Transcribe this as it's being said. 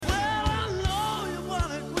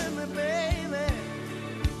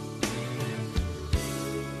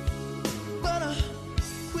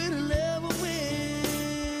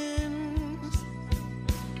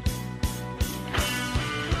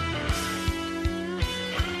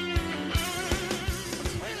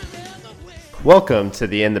Welcome to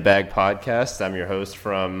the In the Bag podcast. I'm your host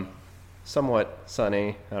from somewhat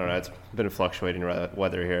sunny, I don't know, it's been fluctuating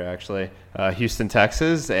weather here actually, Houston,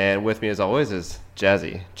 Texas, and with me as always is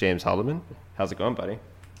Jazzy, James Haldeman. How's it going, buddy?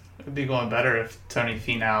 It'd be going better if Tony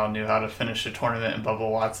Finau knew how to finish a tournament and Bubba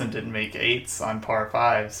Watson didn't make eights on par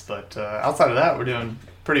fives, but outside of that, we're doing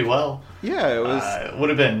pretty well. Yeah, it was. It would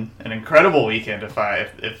have been an incredible weekend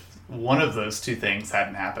if one of those two things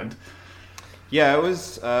hadn't happened. Yeah, it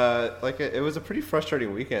was it was a pretty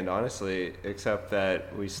frustrating weekend, honestly, except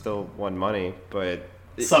that we still won money, but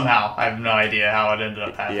somehow I have no idea how it ended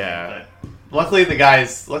up happening. Yeah. But luckily the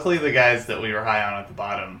guys that we were high on at the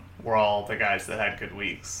bottom were all the guys that had good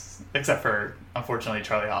weeks, except for unfortunately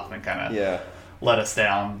Charlie Hoffman kind of let us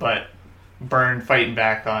down. But Byrne fighting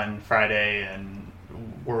back on Friday and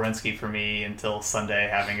Werenski for me until Sunday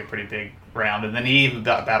having a pretty big round, and then he even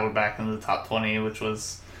battled back into the top 20, which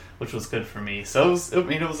was good for me. So it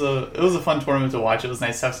was a fun tournament to watch. It was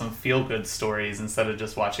nice to have some feel good stories instead of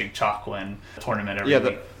just watching chalk win a tournament every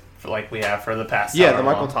week like we have for the past. Yeah, the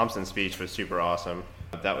Michael Thompson speech was super awesome.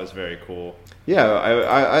 That was very cool. Yeah,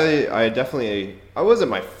 I definitely, I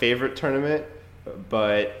wasn't my favorite tournament,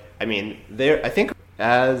 but I mean, I think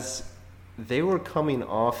as they were coming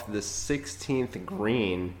off the 16th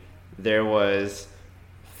green, there was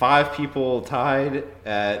 5 people tied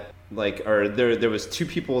at there was 2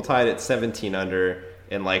 people tied at 17 under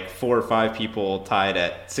and 4 or 5 people tied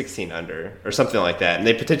at 16 under or something like that. And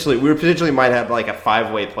we potentially might have a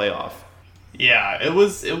 5-way playoff. Yeah,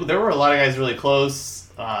 there were a lot of guys really close.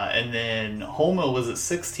 And then Homa was at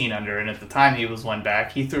 16 under, and at the time he was one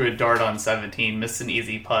back. He threw a dart on 17, missed an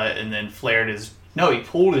easy putt, and then he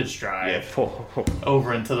pulled his drive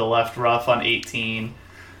over into the left rough on 18.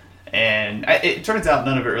 And it turns out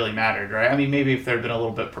none of it really mattered, right? I mean, maybe if there had been a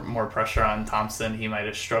little bit more pressure on Thompson, he might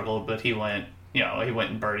have struggled, but he went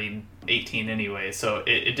and birdied 18 anyway, so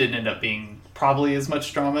it didn't end up being probably as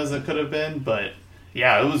much drama as it could have been, but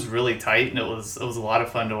yeah, it was really tight, and it was a lot of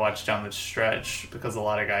fun to watch down the stretch because a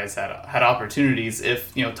lot of guys had opportunities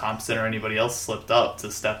if Thompson or anybody else slipped up to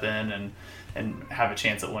step in and have a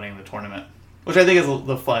chance at winning the tournament, which I think is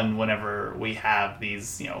the fun whenever we have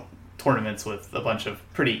these tournaments with a bunch of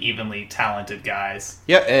pretty evenly talented guys.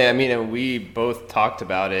 Yeah, I mean, and we both talked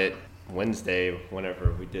about it Wednesday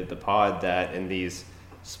whenever we did the pod, that in these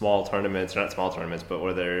small tournaments, or not small tournaments, but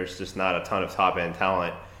where there's just not a ton of top end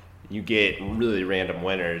talent, you get really random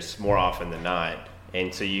winners more often than not.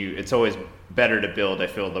 And so it's always better to build, I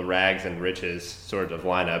feel, the rags and riches sort of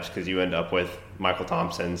lineups, because you end up with Michael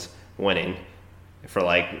Thompson's winning for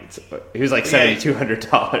he was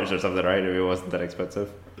 $7,200 or something, right? I mean, it wasn't that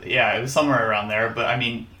expensive. Yeah, it was somewhere around there. But I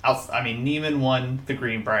mean, Neiman won the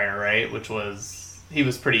Greenbrier, right? He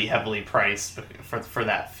was pretty heavily priced for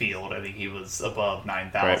that field. I think he was above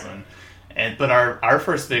 9,000. Right. But our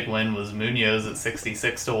first big win was Munoz at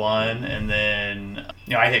 66-1, and then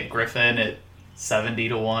I hit Griffin at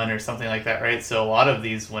 70-1 or something like that, right? So a lot of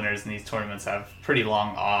these winners in these tournaments have pretty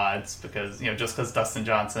long odds because just because Dustin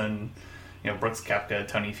Johnson, Brooks Koepka,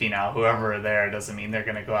 Tony Finau, whoever are there, doesn't mean they're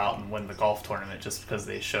going to go out and win the golf tournament just because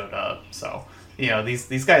they showed up. So,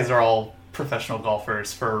 these guys are all professional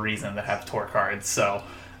golfers for a reason that have tour cards. So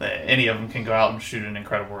any of them can go out and shoot an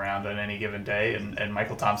incredible round on any given day. And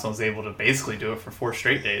Michael Thompson was able to basically do it for 4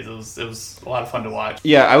 straight days. It was a lot of fun to watch.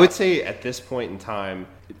 Yeah, I would say at this point in time,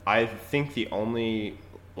 I think the only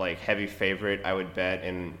heavy favorite I would bet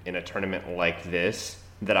in a tournament like this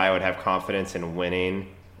that I would have confidence in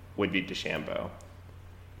winning would be DeChambeau.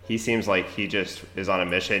 He seems like he just is on a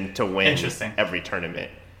mission to win every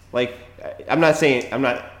tournament. I'm not saying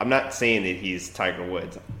that he's Tiger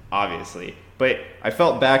Woods, obviously, but I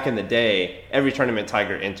felt back in the day, every tournament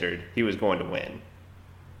Tiger entered, he was going to win.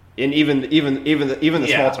 And even the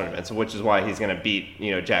small tournaments, which is why he's going to beat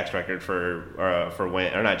Jack's record for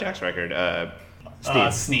win, or not Jack's record,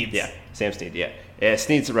 Snead's. Yeah, Sam Snead. Yeah,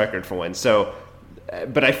 Snead's the record for win. So,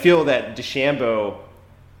 but I feel that DeChambeau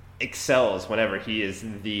excels whenever he is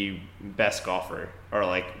the best golfer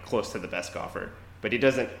or close to the best golfer, but he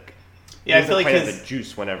doesn't. Yeah, I feel like the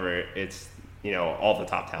juice whenever it's all the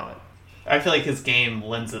top talent. I feel like his game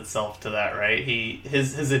lends itself to that, right?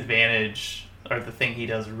 His advantage, or the thing he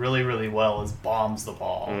does really, really well, is bombs the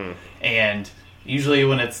ball. And usually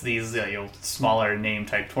when it's these smaller name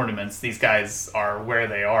type tournaments, these guys are where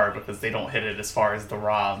they are because they don't hit it as far as the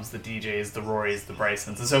Rahms, the DJs, the Rorys, the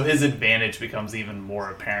Brysons, and so his advantage becomes even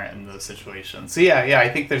more apparent in those situations. So yeah, I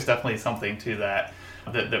think there's definitely something to that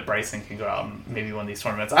Bryson can go out and maybe win these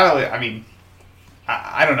tournaments. I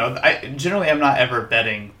don't know. Generally I'm not ever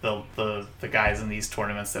betting the guys in these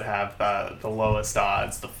tournaments that have the lowest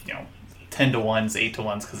odds, 10-to-1s,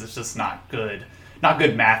 8-to-1s, because it's just not good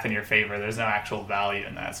math in your favor. There's no actual value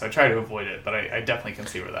in that. So I try to avoid it, but I definitely can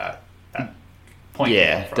see where that point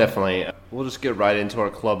Yeah, came from. definitely. We'll just get right into our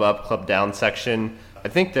club up, club down section. I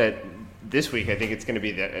think that this week, I think it's going to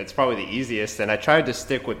be it's probably the easiest, and I tried to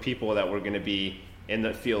stick with people that were going to be in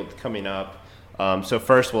the field coming up. So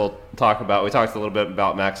first we talked a little bit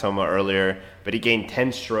about Max Homa earlier, but he gained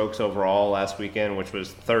 10 strokes overall last weekend, which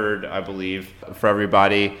was third, I believe, for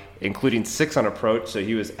everybody, including 6 on approach. So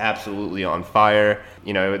he was absolutely on fire.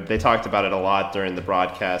 You know, they talked about it a lot during the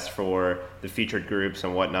broadcast for the featured groups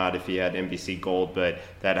and whatnot if he had NBC Gold, but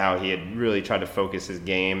that how he had really tried to focus his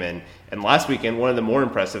game. And last weekend, one of the more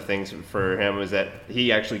impressive things for him was that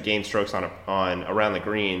he actually gained strokes on around the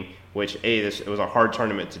green, which it was a hard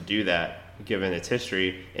tournament to do that given its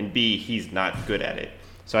history, and B, he's not good at it.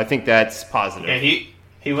 So I think that's positive. Yeah,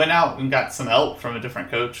 he went out and got some help from a different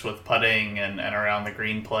coach with putting and around the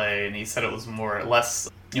green play, and he said it was less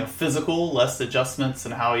physical, less adjustments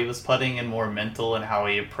in how he was putting, and more mental in how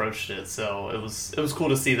he approached it. So it was cool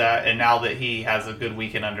to see that, and now that he has a good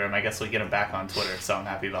weekend under him, I guess we get him back on Twitter, so I'm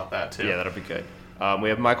happy about that too. Yeah, that'll be good. We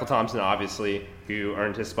have Michael Thompson, obviously, who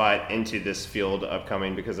earned his spot into this field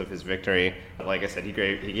upcoming because of his victory. Like I said, he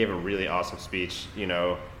gave a really awesome speech. You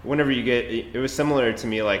know, whenever it was similar to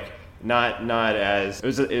me, like not as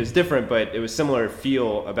it was different, but it was similar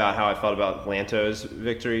feel about how I felt about Lanto's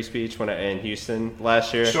victory speech in Houston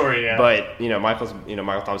last year. Sure, yeah. But Michael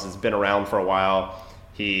Thompson's been around for a while.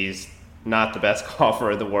 He's not the best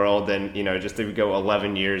golfer of the world, and just to go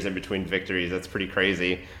 11 years in between victories, that's pretty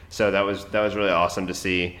crazy. So that was really awesome to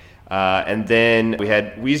see. And then we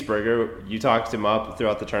had Wiesberger. You talked him up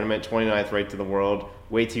throughout the tournament, 29th ranked in the world,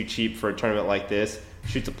 way too cheap for a tournament like this.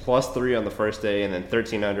 Shoots a +3 on the first day, and then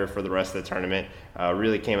 13 under for the rest of the tournament.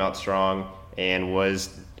 Really came out strong and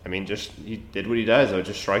he did what he does.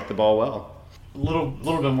 Just strike the ball well. A little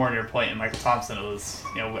bit more on your point in Michael Thompson. It was,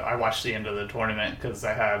 I watched the end of the tournament because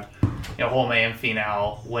I had, Holme and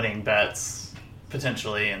Finau winning bets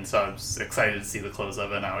potentially, and so I was excited to see the close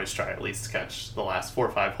of it. And I always try at least to catch the last 4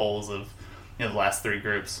 or 5 holes of, the last 3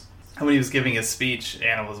 groups. And when he was giving his speech,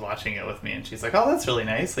 Anna was watching it with me, and she's like, "Oh, that's really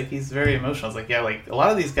nice. Like, he's very emotional." I was like, "Yeah, like a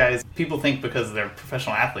lot of these guys, people think because they're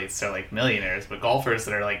professional athletes, they're like millionaires, but golfers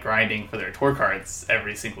that are like grinding for their tour cards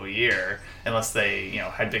every single year, unless they,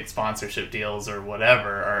 had big sponsorship deals or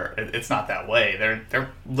whatever, it's not that way. They're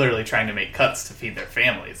literally trying to make cuts to feed their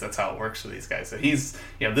families. That's how it works for these guys. So he's,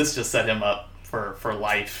 this just set him up for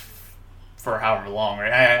life for however long,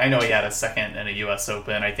 right? I know he had a second in a U.S.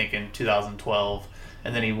 Open, I think in 2012.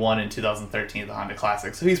 And then he won in 2013 at the Honda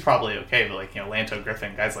Classic. So he's probably okay, but Lanto,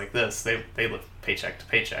 Griffin, guys like this, they live paycheck to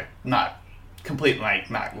paycheck. Not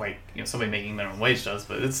not like somebody making minimum wage does,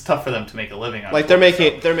 but it's tough for them to make a living on it. They're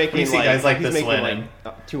making you see guys like this winning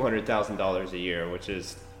 $200,000 a year, which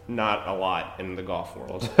is not a lot in the golf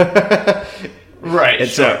world. Right. And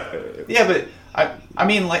sure. Yeah, but I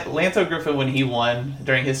mean, like Lanto Griffin, when he won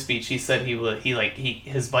during his speech, he said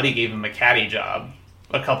his buddy gave him a caddy job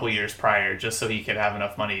a couple years prior just so he could have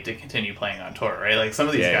enough money to continue playing on tour, right? Like some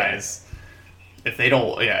of these guys, if they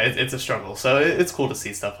don't, it's a struggle. So it's cool to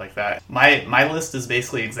see stuff like that. My list is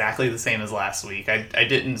basically exactly the same as last week. I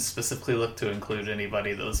didn't specifically look to include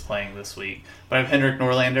anybody that was playing this week, but I have Henrik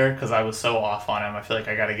Norlander because I was so off on him. I feel like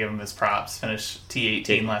I got to give him his props. Finished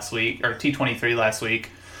T18 last week, or T23 last week.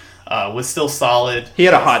 Was still solid. He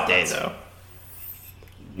had a hot day though.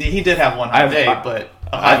 He did have one hot day, but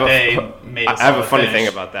a hot day made a solid I have a funny finish. thing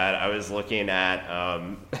about that. I was looking at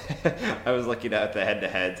the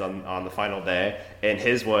head-to-heads on the final day, and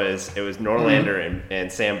it was Norlander and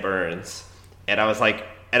Sam Burns, and I was like,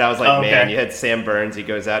 man, you had Sam Burns. He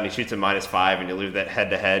goes out and he shoots a -5, and you lose that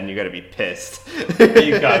head-to-head, and you got to be pissed.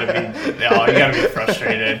 You gotta be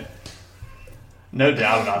frustrated. No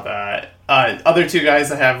doubt about that. Other 2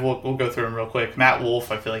 guys I have, we'll go through them real quick. Matt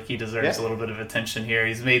Wolff, I feel like he deserves a little bit of attention here.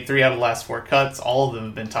 He's made 3 out of the last 4 cuts. All of them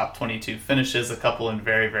have been top 22 finishes, a couple in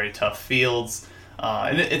very, very tough fields.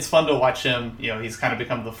 And it's fun to watch him. He's kind of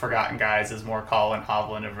become the forgotten guys as Morikawa and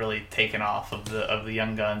Hovland have really taken off of the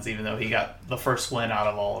young guns, even though he got the first win out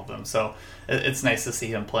of all of them. So it's nice to see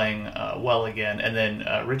him playing well again. And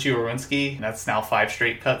then Richie Orwinski, that's now 5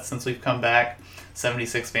 straight cuts since we've come back.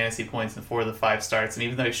 76 fantasy points in 4 of the 5 starts, and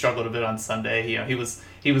even though he struggled a bit on Sunday, he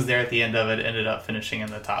was there at the end of it. Ended up finishing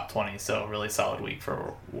in the top 20, so really solid week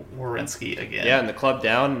for Werenski again. Yeah, and the club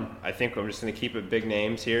down, I think I'm just going to keep it big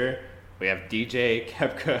names here. We have DJ,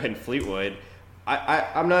 Koepka, and Fleetwood.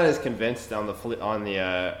 I'm not as convinced on the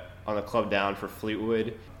club down for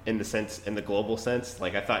Fleetwood. in the global sense.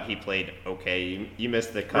 Like, I thought he played okay. You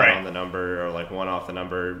missed the cut Right. on the number, or like one off the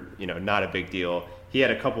number, not a big deal. He had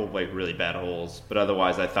a couple of like really bad holes, but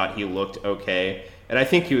otherwise I thought he looked okay. And I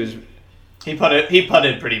think he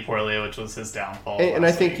putted pretty poorly, which was his downfall. and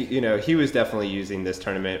I think he was definitely using this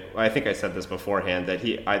tournament. I think I said this beforehand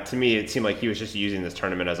that to me it seemed like he was just using this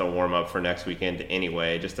tournament as a warm up for next weekend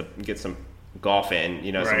anyway, just to get some golf in,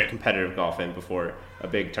 Right. some competitive golf in before a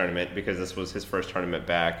big tournament, because this was his first tournament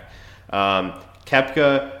back.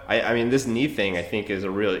 Koepka, I mean, this knee thing I think is a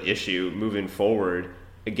real issue moving forward.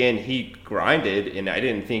 Again, he grinded, and I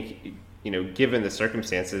didn't think, given the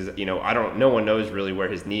circumstances, no one knows really where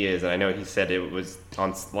his knee is. And I know he said it was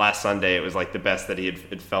on last Sunday, it was like the best that he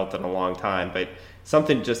had felt in a long time, but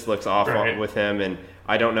something just looks off Right. with him. And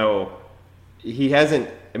I don't know,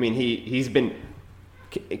 he's been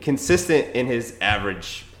consistent in his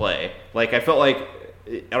average play. Like, I felt like,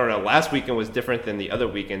 I don't know, last weekend was different than the other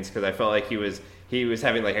weekends, because I felt like he was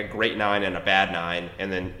having like a great 9 and a bad 9,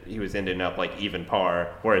 and then he was ending up like even par.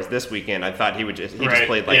 Whereas this weekend, I thought he just Right.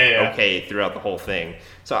 played like Yeah. okay throughout the whole thing.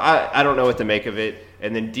 So I don't know what to make of it.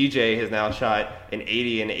 And then DJ has now shot an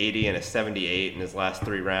 80 and 80 and a 78 in his last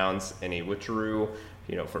 3 rounds, and he withdrew,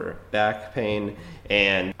 for back pain.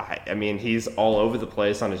 And I mean, he's all over the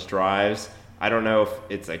place on his drives. I don't know if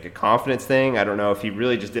it's like a confidence thing. I don't know if he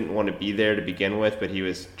really just didn't want to be there to begin with, but he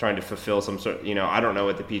was trying to fulfill some sort. I don't know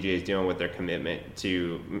what the PGA is doing with their commitment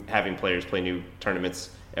to having players play new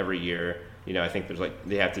tournaments every year. I think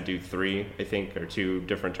they have to do 3, I think, or 2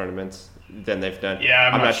 different tournaments than they've done.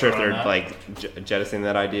 Yeah, I'm not sure if on they're that. like jettisoning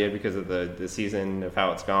that idea because of the season of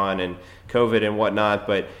how it's gone and COVID and whatnot.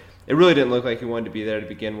 But it really didn't look like he wanted to be there to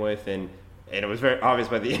begin with, and it was very obvious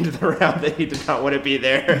by the end of the round that he did not want to be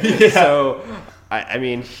there. Yeah. So, I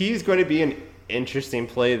mean, he's going to be an interesting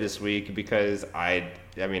play this week, because I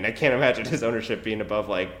can't imagine his ownership being above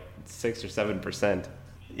like 6 or 7%.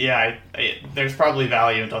 Yeah, there's probably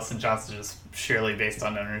value in Dustin Johnson just sheerly based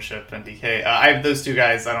on ownership and DK. I have those 2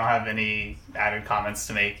 guys. I don't have any added comments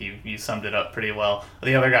to make. You summed it up pretty well.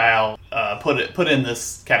 The other guy I'll put in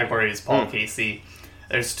this category is Paul Casey.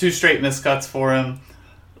 There's 2 straight miscuts for him.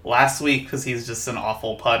 Last week because he's just an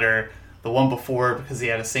awful putter. The one before because he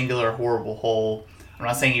had a singular horrible hole. I'm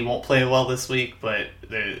not saying he won't play well this week, but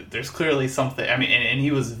there's clearly something. I mean, and he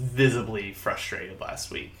was visibly frustrated last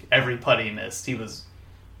week. Every putt he missed, he was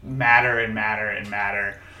madder.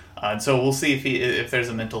 And so we'll see if there's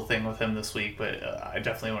a mental thing with him this week. But I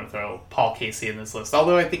definitely want to throw Paul Casey in this list.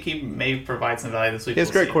 Although I think he may provide some value this week. He has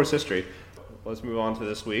We'll great see. course history. Let's move on to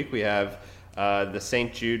this week. We have the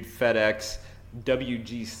St. Jude FedEx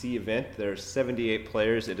WGC event. There are 78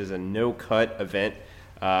 players. It is a no-cut event.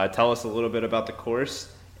 Tell us a little bit about the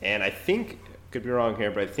course. And I think, could be wrong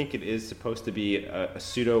here, but I think it is supposed to be a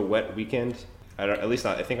pseudo-wet weekend. At least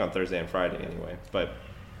not, I think on Thursday and Friday anyway. But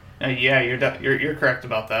Yeah, you're correct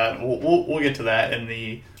about that. We'll get to that in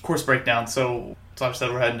the course breakdown. So, as I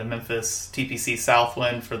said, we're heading to Memphis TPC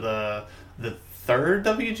Southwind for the 3rd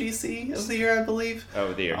WGC of the year, I believe.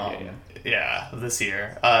 oh, the year, Yeah, this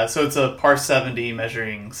year. So it's a par 70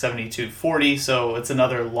 measuring 72.40. So it's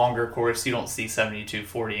another longer course. You don't see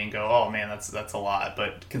 72.40 and go, oh man, that's a lot.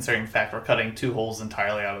 But considering the fact we're cutting 2 holes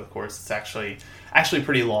entirely out of the course, it's actually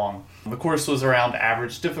pretty long. The course was around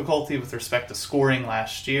average difficulty with respect to scoring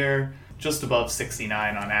last year, just above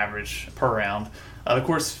 69 on average per round. The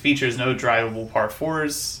course features no drivable par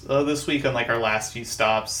 4s this week, unlike our last few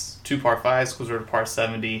stops. 2 par 5s closer to par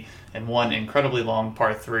 70, and 1 incredibly long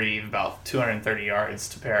par 3 of about 230 yards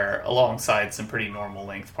to pair alongside some pretty normal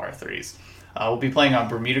length par 3s. We'll be playing on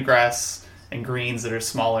Bermuda grass and greens that are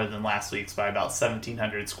smaller than last week's by about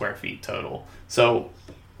 1,700 square feet total. So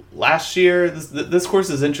last year, this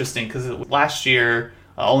course is interesting because last year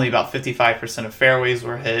only about 55% of fairways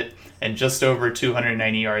were hit, and just over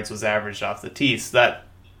 290 yards was averaged off the tee. So that,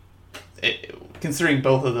 considering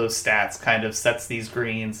both of those stats, kind of sets these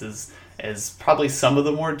greens as probably some of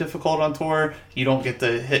the more difficult on tour. You don't get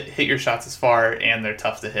to hit your shots as far, and they're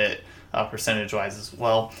tough to hit percentage-wise as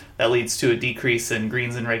well. That leads to a decrease in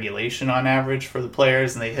greens in regulation on average for the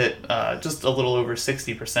players, and they hit just a little over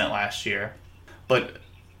 60% last year. But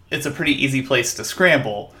it's a pretty easy place to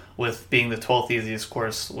scramble, with being the 12th easiest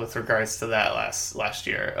course with regards to that last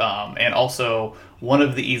year. And also one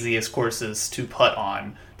of the easiest courses to putt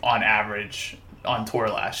on average on tour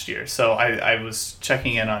last year. So I was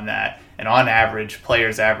checking in on that, and on average,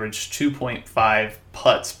 players averaged 2.5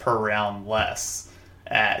 putts per round less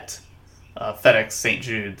at FedEx St.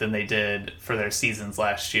 Jude than they did for their seasons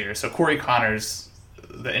last year. So Corey Connors,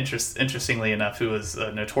 interestingly enough, who was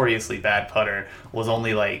a notoriously bad putter, was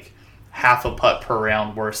only like half a putt per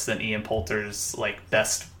round worse than Ian Poulter's like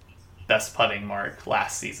best best putting mark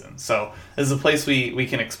last season. So this is a place we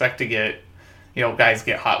can expect to get, guys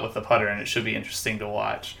get hot with the putter, and it should be interesting to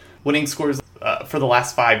watch. Winning scores for the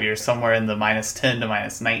last 5 years, somewhere in the -10 to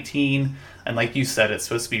 -19. And like you said, it's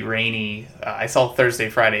supposed to be rainy. I saw Thursday,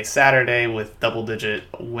 Friday, Saturday with double-digit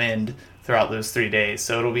wind throughout those 3 days.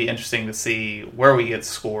 So it'll be interesting to see where we get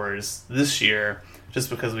scores this year, just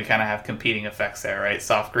because we kind of have competing effects there, right?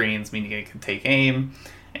 Soft greens meaning it can take aim,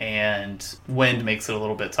 and wind makes it a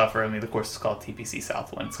little bit tougher. I mean, the course is called TPC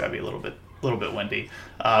Southwind. It's got to be a little bit windy.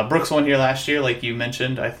 Brooks won here last year, like you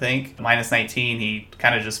mentioned, I think. -19, he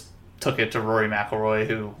kind of just took it to Rory McIlroy,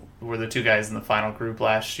 who were the two guys in the final group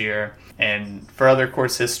last year. And for other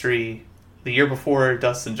course history, the year before,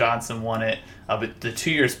 Dustin Johnson won it. But the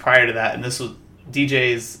 2 years prior to that, and this was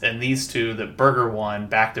DJs and these two that Berger won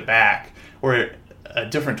back-to-back, were a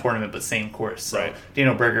different tournament but same course. So right.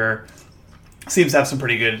 Daniel Berger seems to have some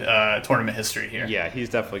pretty good tournament history here. Yeah, he's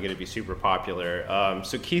definitely going to be super popular.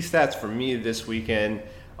 So key stats for me this weekend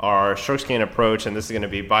are strokes gained approach, and this is going to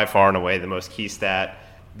be by far and away the most key stat.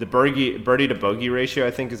 The birdie to bogey ratio,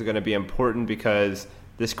 I think, is going to be important because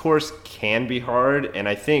this course can be hard, and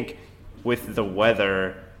I think with the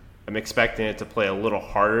weather, I'm expecting it to play a little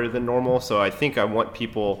harder than normal. So I think I want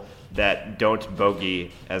people that don't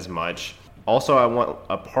bogey as much. Also, I want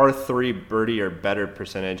a par 3 birdie or better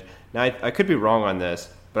percentage. Now, I could be wrong on this,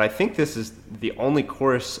 but I think this is the only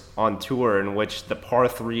course on tour in which the par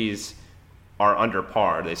 3s are under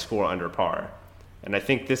par. They score under par. And I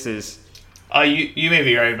think this is... You may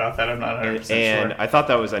be right about that. I'm not 100% sure. And I thought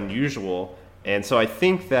that was unusual. And so I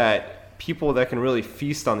think that people that can really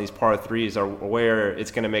feast on these par 3s are where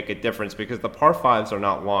it's going to make a difference, because the par 5s are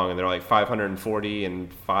not long, and they're like 540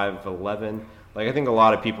 and 511. Like, I think a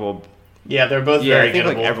lot of people... Yeah, they're both very I think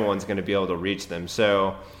gettable. like everyone's going to be able to reach them.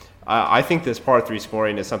 So I think this par 3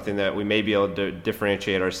 scoring is something that we may be able to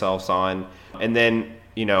differentiate ourselves on. And then,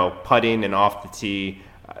 putting and off the tee,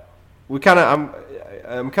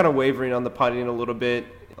 I'm kind of wavering on the putting a little bit.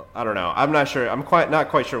 I don't know. I'm not sure. I'm not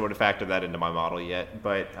quite sure what to factor that into my model yet,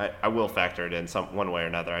 but I will factor it in one way or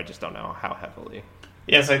another. I just don't know how heavily.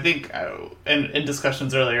 Yes, I think in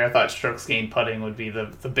discussions earlier, I thought strokes gained putting would be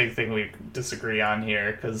the big thing we disagree on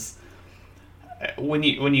here, because when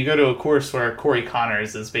you go to a course where Corey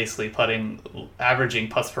Connors is basically averaging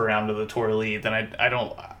putts per round to the tour lead, then I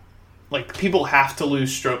don't like, people have to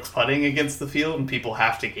lose strokes putting against the field, and people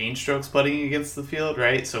have to gain strokes putting against the field,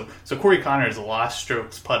 right? So Corey Connors lost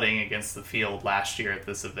strokes putting against the field last year at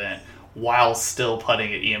this event, while still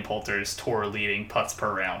putting at Ian Poulter's tour leading putts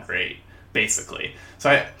per round rate, basically.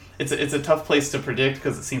 So it's a tough place to predict,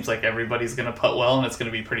 because it seems like everybody's going to putt well, and it's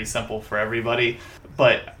going to be pretty simple for everybody.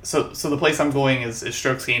 But so the place I'm going is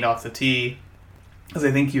strokes gained off the tee, because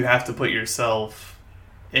I think you have to put yourself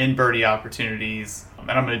in birdie opportunities, and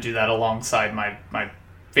I'm going to do that alongside my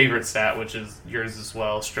favorite stat, which is yours as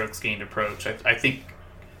well, strokes gained approach. I think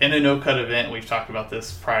in a no-cut event, we've talked about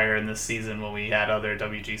this prior in this season when we had other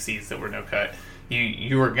WGCs that were no-cut,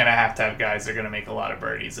 you are going to have guys that are going to make a lot of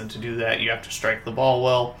birdies, and to do that, you have to strike the ball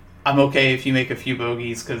well. I'm okay if you make a few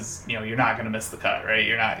bogeys, because you're not going to miss the cut, right?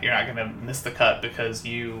 You're not going to miss the cut because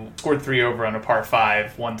you scored 3 over on a par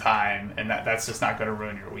 5 one time, and that's just not going to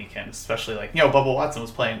ruin your weekend. Especially like Bubba Watson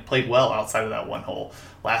played well outside of that one hole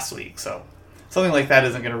last week, so something like that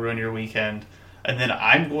isn't going to ruin your weekend. And then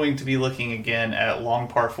I'm going to be looking again at long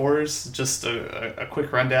par 4s. Just a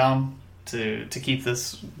quick rundown to keep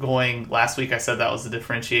this going. Last week I said that was a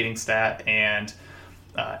differentiating stat, and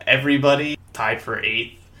everybody tied for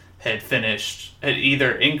 8th had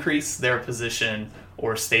either increased their position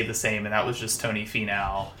or stayed the same, and that was just Tony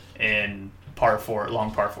Finau in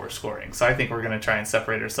long par 4 scoring. So I think we're going to try and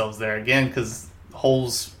separate ourselves there again, because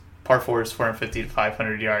holes, par 4s, 450 to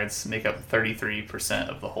 500 yards, make up 33%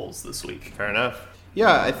 of the holes this week. Fair enough.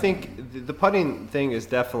 Yeah, I think the putting thing is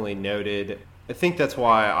definitely noted. I think that's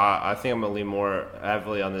why I think I'm going to lean more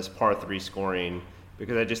heavily on this par 3 scoring,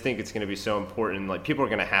 because I just think it's going to be so important. Like, people are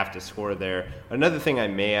going to have to score there. Another thing I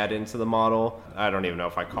may add into the model, I don't even know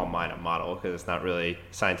if I call mine a model, because it's not really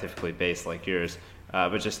scientifically based like yours,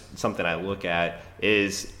 but just something I look at,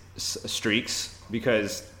 is streaks.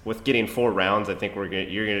 Because with getting 4 rounds, I think you're going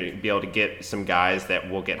to be able to get some guys that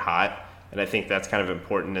will get hot. And I think that's kind of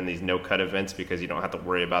important in these no-cut events, because you don't have to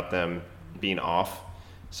worry about them being off.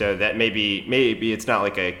 So that maybe it's not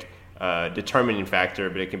like a determining factor,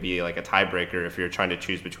 but it can be like a tiebreaker if you're trying to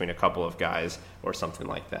choose between a couple of guys or something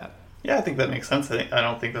like that. Yeah, I think that makes sense. I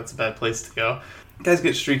don't think that's a bad place to go. Guys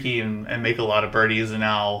get streaky and make a lot of birdies, and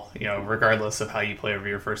now, regardless of how you play over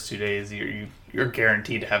your first 2 days, you're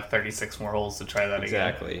guaranteed to have 36 more holes to try that again.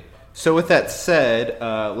 Exactly. So with that said,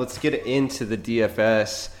 let's get into the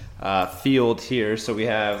DFS. field here. So we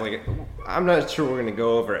have, like, I'm not sure we're going to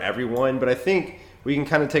go over everyone, but I think we can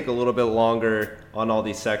kind of take a little bit longer on all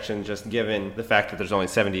these sections, just given the fact that there's only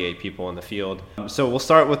 78 people in the field. So we'll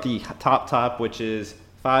start with the top, which is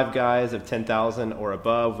 5 guys of 10,000 or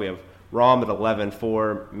above. We have Rahm at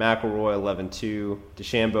 11.4, McIlroy 11.2,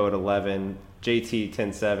 DeChambeau at 11, JT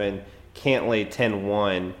 10.7, Cantlay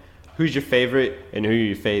 10.1. Who's your favorite and who are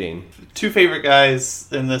you fading? 2 favorite guys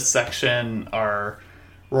in this section are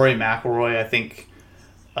Rory McIlroy. I think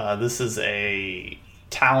this is a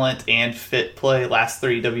talent and fit play. Last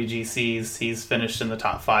 3 WGCs, he's finished in the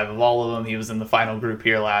top 5 of all of them. He was in the final group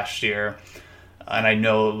here last year, and I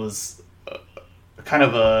know it was kind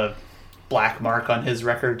of a black mark on his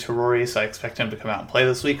record to Rory, so I expect him to come out and play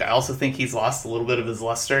this week. I also think he's lost a little bit of his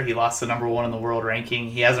luster. He lost the number 1 in the world ranking.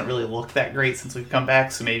 He hasn't really looked that great since we've come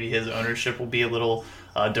back, so maybe his ownership will be a little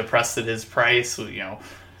depressed at his price. You know,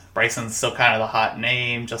 Bryson's still kind of the hot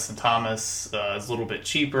name. Justin Thomas is a little bit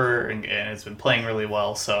cheaper and has been playing really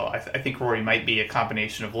well. So I think Rory might be a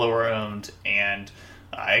combination of lower owned and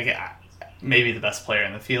maybe the best player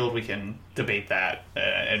in the field. We can debate that,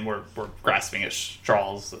 and we're grasping at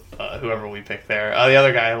straws, whoever we pick there. The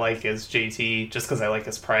other guy I like is JT, just because I like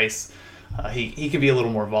his price. He can be a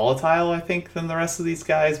little more volatile, I think, than the rest of these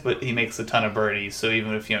guys, but he makes a ton of birdies. So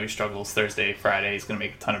even if he struggles Thursday, Friday, he's going to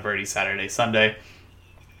make a ton of birdies Saturday, Sunday.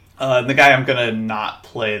 The guy I'm going to not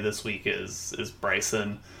play this week is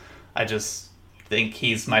Bryson. I just think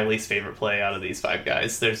he's my least favorite play out of these 5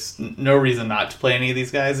 guys. There's no reason not to play any of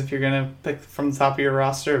these guys if you're going to pick from the top of your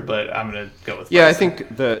roster, but I'm going to go with Bryson. Yeah, I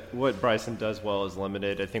think what Bryson does well is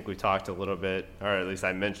limited. I think we talked a little bit, or at least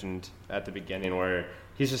I mentioned at the beginning, where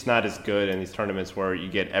he's just not as good in these tournaments where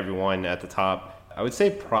you get everyone at the top. I would say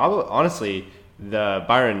probably, honestly, the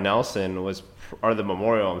Byron Nelson was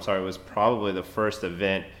probably the first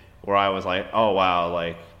event where I was like, oh wow,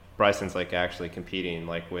 like Bryson's like actually competing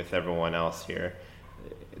like with everyone else here.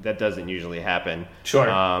 That doesn't usually happen. Sure.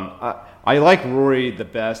 I like Rory the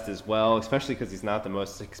best as well, especially because he's not the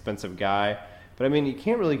most expensive guy. But I mean, you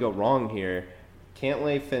can't really go wrong here.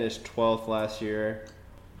 Cantlay finished 12th last year.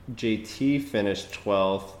 JT finished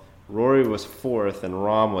 12th. Rory was 4th, and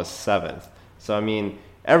Rahm was 7th. So I mean,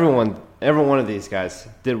 every one of these guys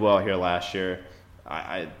did well here last year.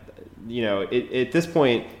 At this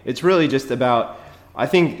point, it's really just about, I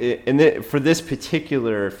think, for this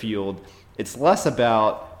particular field, it's less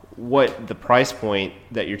about what the price point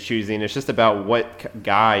that you're choosing. It's just about what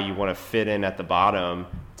guy you want to fit in at the bottom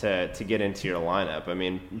to get into your lineup. I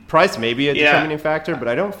mean, price may be a determining factor, but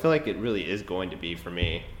I don't feel like it really is going to be for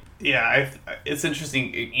me. Yeah, it's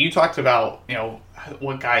interesting. You talked about,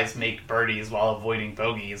 what guys make birdies while avoiding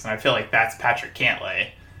bogeys, and I feel like that's Patrick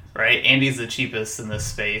Cantlay. Right, Andy's the cheapest in this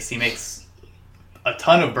space. He makes a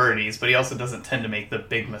ton of birdies, but he also doesn't tend to make the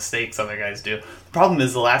big mistakes other guys do. The problem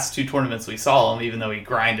is the last 2 tournaments we saw him, even though he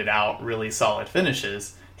grinded out really solid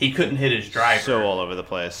finishes, he couldn't hit his driver. So all over the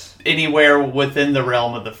place. Anywhere within the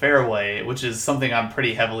realm of the fairway, which is something I'm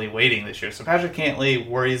pretty heavily weighting this year. So Patrick Cantlay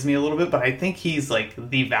worries me a little bit, but I think he's like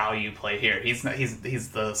the value play here. He's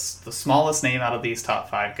the smallest name out of these top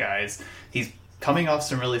 5 guys. He's coming off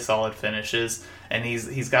some really solid finishes, and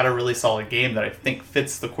he's got a really solid game that I think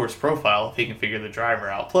fits the course profile if he can figure the driver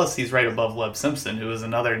out. Plus, he's right above Webb Simpson, who is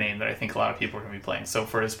another name that I think a lot of people are going to be playing. So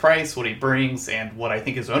for his price, what he brings, and what I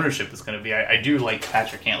think his ownership is going to be, I do like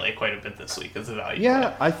Patrick Cantlay quite a bit this week as a value. Yeah,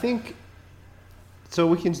 play. I think so.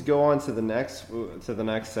 We can just go on to the next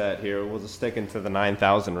set here. We'll just stick into the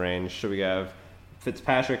 9,000 range. So we have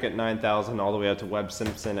Fitzpatrick at 9,000 all the way up to Webb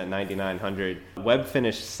Simpson at 9,900. Webb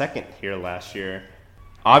finished 2nd here last year.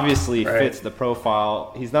 Obviously fits the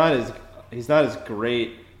profile. He's not as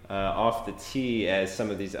great off the tee as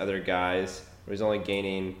some of these other guys, where he's only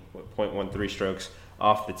gaining 0.13 strokes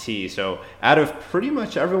off the tee. So out of pretty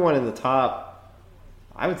much everyone in the top,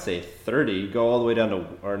 I would say 30, go all the way down to,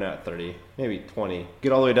 or not 30, maybe 20,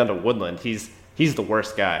 get all the way down to Woodland. He's the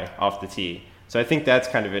worst guy off the tee. So I think that's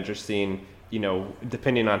kind of interesting,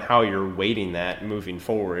 depending on how you're weighting that moving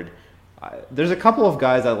forward. There's a couple of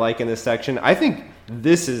guys I like in this section. I think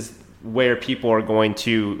this is where people are going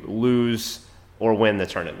to lose or win the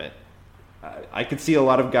tournament. I could see a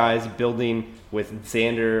lot of guys building with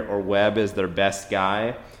Xander or Webb as their best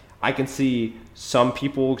guy. I can see some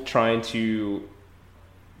people trying to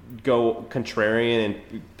go contrarian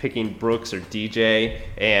and picking Brooks or DJ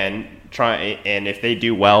and if they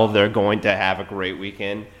do well, they're going to have a great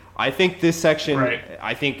weekend. I think this section,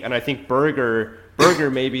 I think Berger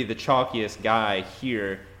may be the chalkiest guy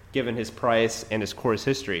here, given his price and his course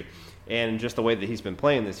history, and just the way that he's been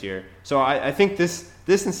playing this year. So I think this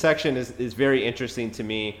section is very interesting to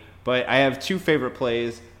me. But I have 2 favorite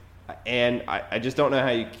plays. and I just don't know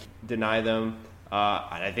how you deny them.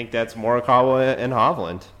 I think that's Morikawa and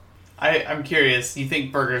Hovland. I'm curious. You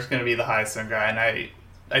think Berger's going to be the highest earned guy, and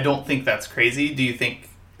I don't think that's crazy. Do you think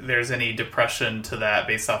there's any depression to that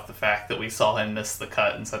based off the fact that we saw him miss the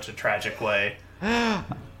cut in such a tragic way?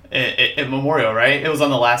 At Memorial, right? It was on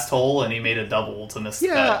the last hole, and he made a double to miss the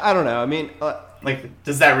cut. Yeah, I don't know. I mean,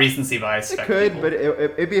 does that recency bias affect could, people?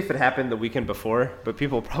 but maybe if it happened the weekend before, but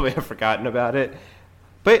people probably have forgotten about it.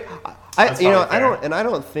 But I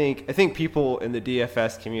think people in the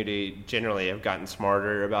DFS community generally have gotten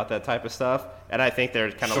smarter about that type of stuff, and I think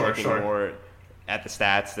they're kind of looking more at the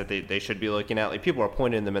stats that they should be looking at. Like, people are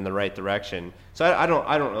pointing them in the right direction. So I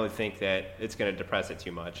don't really think that it's going to depress it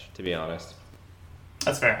too much, to be honest.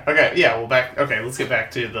 That's fair. Okay, yeah, let's get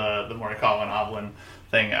back to the Morikawa and Hovland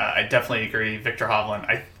thing. I definitely agree. Victor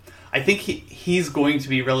Hovland, I think he's going to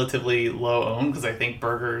be relatively low owned because I think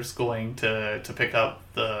Berger's going to pick up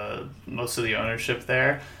the most of the ownership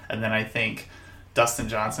there, and then I think Dustin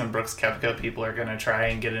Johnson, Brooks Koepka, people are going to try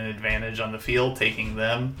and get an advantage on the field taking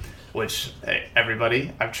them. Which, hey,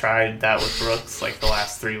 everybody, I've tried that with Brooks like the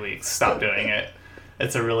last 3 weeks. Stop doing it.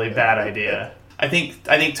 It's a really bad idea. I think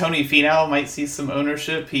Tony Finau might see some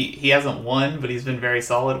ownership. He hasn't won, but he's been very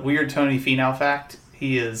solid. Weird Tony Finau fact: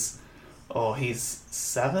 he's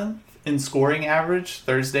 7th in scoring average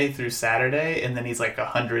Thursday through Saturday, and then he's like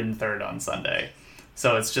 103rd on Sunday.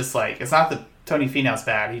 So it's just like, it's not that Tony Finau's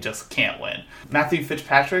bad; he just can't win. Matthew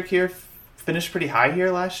Fitzpatrick here finished pretty high here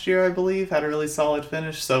last year, I believe. Had a really solid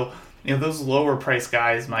finish. So those lower price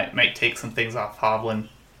guys might take some things off Hovland.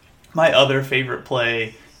 My other favorite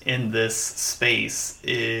play in this space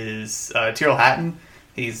is Tyrrell Hatton.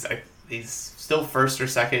 He's still first or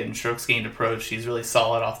second in strokes gained approach. He's really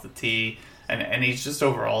solid off the tee, and he's just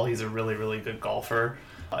overall, he's a really, really good golfer.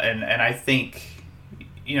 And I think,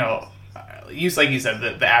 like you said,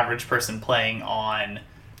 the average person playing on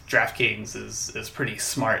DraftKings is pretty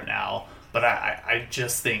smart now. But I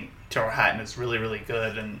just think Tyrrell Hatton is really, really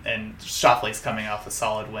good, and Schauffele's coming off a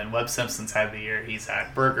solid win. Webb Simpson's had the year he's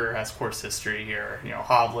had. Berger has course history here.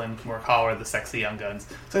 Hovland, Morikawa, the sexy young guns.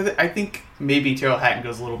 So I think maybe Tyrrell Hatton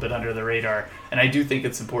goes a little bit under the radar, and I do think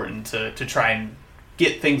it's important to try and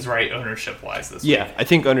get things right ownership-wise this week. Yeah, I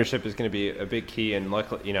think ownership is going to be a big key, and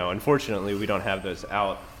luckily, unfortunately, we don't have those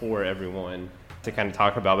out for everyone to kind of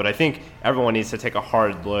talk about, but I think everyone needs to take a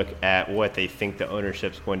hard look at what they think the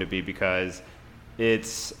ownership's going to be, because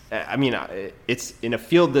it's in a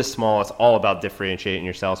field this small, it's all about differentiating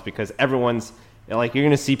yourselves, because everyone's you're going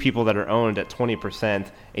to see people that are owned at 20%,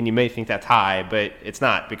 and you may think that's high, but it's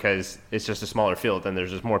not, because it's just a smaller field and there's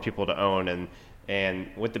just more people to own, and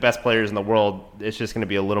with the best players in the world, it's just going to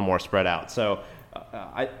be a little more spread out. So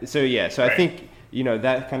I think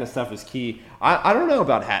that kind of stuff is key. I don't know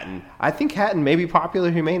about Hatton. I think Hatton may be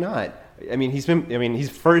popular. He may not. He's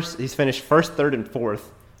finished first, third, and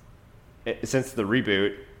fourth since the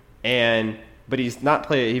reboot, but he's not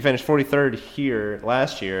played. He finished 43rd here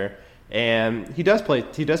last year, and he does play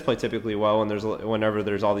typically well whenever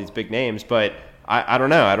there's all these big names. But I don't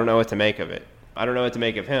know. I don't know what to make of it. I don't know what to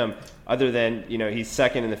make of him, other than he's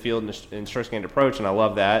second in the field in strokes gained approach, and I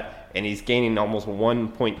love that. And he's gaining almost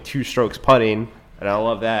 1.2 strokes putting, and I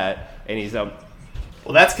love that. And he's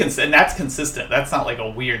well, that's consistent. That's not like a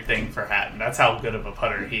weird thing for Hatton. That's how good of a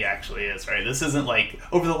putter he actually is, right? This isn't like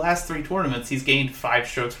over the last 3 tournaments he's gained 5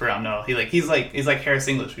 strokes per round. No, he's like Harris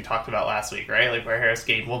English we talked about last week, right? Like where Harris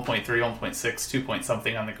gained 1.3, 1.6, 2 point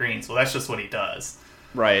something on the greens. Well, that's just what he does.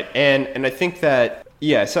 Right, and I think that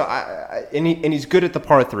so he's good at the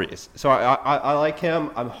par threes. So I like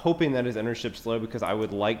him. I'm hoping that his ownership's low, because I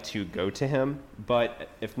would like to go to him. But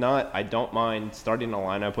if not, I don't mind starting a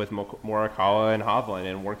lineup with Morikawa and Hovland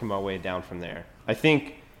and working my way down from there. I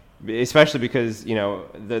think, especially because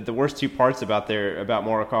the worst 2 parts about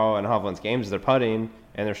Morikawa and Hovland's games is their putting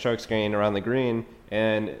and their strokes gained around the green.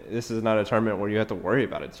 And this is not a tournament where you have to worry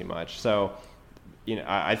about it too much. So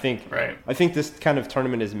I think this kind of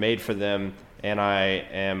tournament is made for them, and I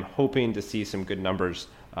am hoping to see some good numbers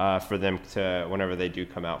for them to whenever they do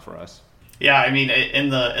come out for us. Yeah, in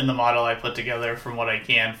the model I put together, from what I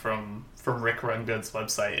can from Rick Rungood's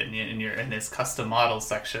website in his custom models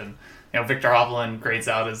section, Victor Hovland grades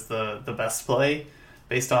out as the best play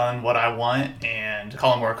based on what I want, and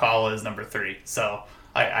Colin Morikawa is number 3. So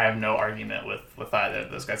I have no argument with either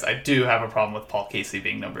of those guys. I do have a problem with Paul Casey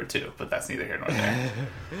being number 2, but that's neither here nor there.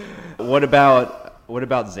 What about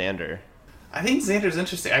Xander? I think Xander's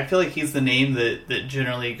interesting. I feel like he's the name that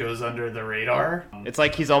generally goes under the radar. It's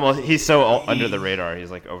like he's under the radar.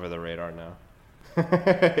 He's like over the radar now.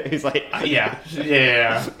 He's like yeah.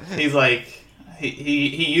 He's like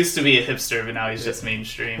He used to be a hipster, but now he's just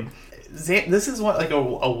mainstream. This is what like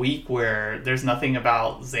a week where there's nothing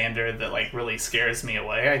about Xander that like really scares me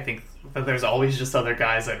away. I think that there's always just other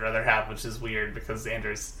guys I'd rather have, which is weird because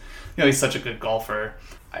Xander's, he's such a good golfer.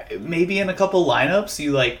 Maybe in a couple lineups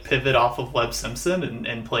you like pivot off of Webb Simpson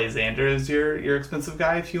and play Xander as your expensive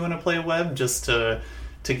guy if you want to play Webb, just to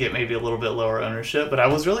get maybe a little bit lower ownership. But I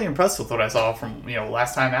was really impressed with what I saw from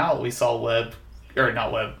last time out. We saw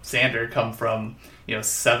Xander come from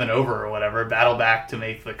 7 over or whatever, battle back to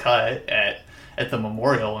make the cut at the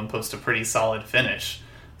Memorial and post a pretty solid finish.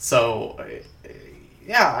 So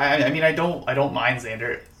yeah, I mean I don't mind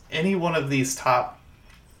Xander. Any one of these top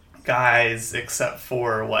guys except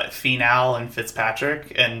for Finau and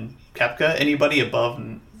Fitzpatrick and Koepka, anybody above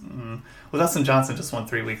Dustin Johnson just won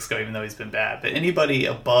 3 weeks ago, even though he's been bad, but anybody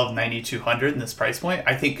above 9,200 in this price point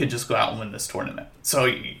I think could just go out and win this tournament. So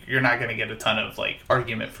you're not going to get a ton of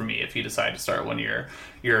argument from me if you decide to start one of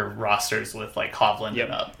your rosters with Hovland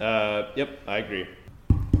and up. Yep, I agree.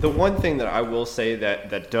 The one thing that I will say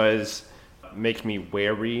that does make me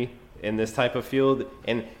wary in this type of field,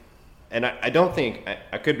 and I don't think,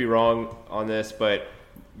 I could be wrong on this, but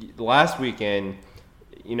last weekend,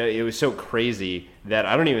 it was so crazy that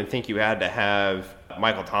I don't even think you had to have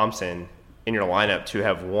Michael Thompson in your lineup to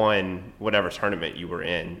have won whatever tournament you were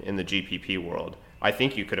in the GPP world. I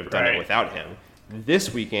think you could have done it without him.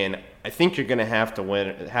 This weekend, I think you're going to have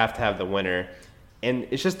to have the winner, and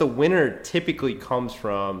it's just the winner typically comes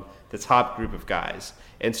from the top group of guys.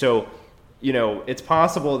 And so, it's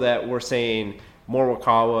possible that we're saying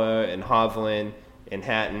Morikawa and Hovland and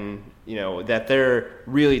Hatton, that they're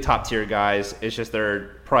really top tier guys. It's just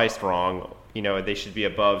they're priced wrong. They should be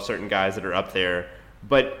above certain guys that are up there.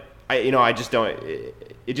 But I just don't.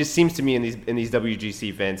 It just seems to me in these WGC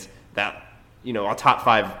events that a top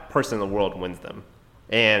 5 person in the world wins them,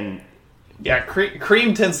 and yeah,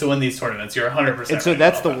 Cream tends to win these tournaments. You're 100%. And so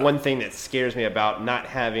that's the one thing that scares me about not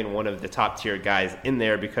having one of the top tier guys in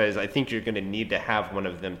there, because I think you're going to need to have one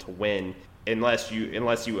of them to win. Unless you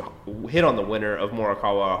hit on the winner of Morikawa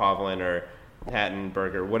or Hovland or Hatton,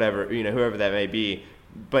 Berger, whatever, whoever that may be.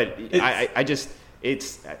 But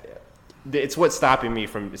it's what's stopping me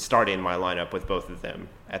from starting my lineup with both of them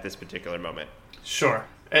at this particular moment. Sure.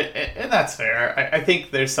 And that's fair. I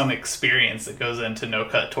think there's some experience that goes into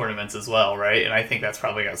no-cut tournaments as well, right? And I think that's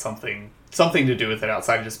probably got something to do with it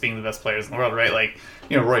outside of just being the best players in the world, right?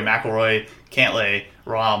 Rory McIlroy, Cantlay,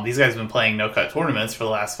 Rahm, these guys have been playing no-cut tournaments for the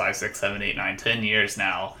last 5, 6, 7, 8, 9, 10 years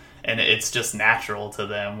now, and it's just natural to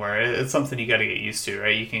them, where it's something you got to get used to,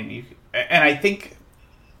 right? And I think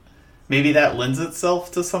maybe that lends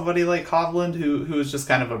itself to somebody like Hovland, who is just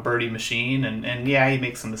kind of a birdie machine, and yeah, he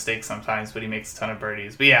makes some mistakes sometimes, but he makes a ton of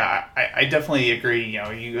birdies. But yeah, I definitely agree.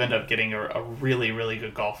 You end up getting a really, really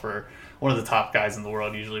good golfer. One of the top guys in the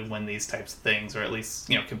world usually win these types of things, or at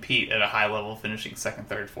least compete at a high level, finishing 2nd,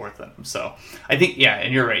 3rd, 4th in them. So I think, yeah,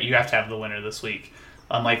 and you're right. You have to have the winner this week,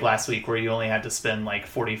 unlike last week where you only had to spend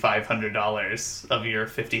 $4,500 of your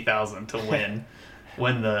 $50,000 to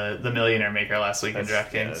win the Millionaire Maker last week in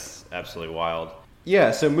DraftKings. Yeah, that's absolutely wild.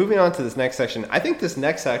 Yeah. So moving on to this next section, I think this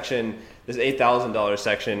next section, this $8,000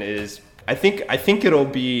 section, is I think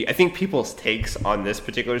people's takes on this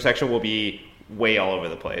particular section will be way all over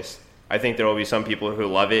the place. I think there will be some people who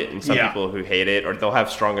love it and some people who hate it, or they'll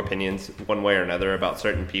have strong opinions one way or another about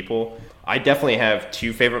certain people. I definitely have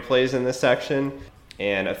 2 favorite plays in this section,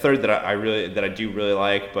 and a third that I do really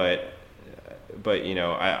like, but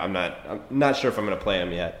I'm not sure if I'm going to play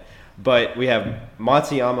him yet. But we have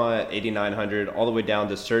Matsuyama at 8,900, all the way down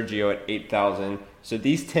to Sergio at 8,000. So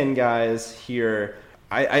these 10 guys here,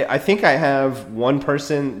 I think I have one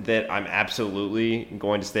person that I'm absolutely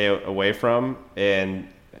going to stay away from, and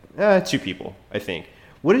 2 people, I think.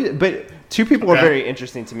 But 2 people are very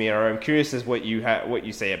interesting to me, or I'm curious as what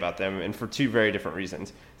you say about them, and for 2 very different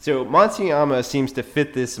reasons. So Matsuyama seems to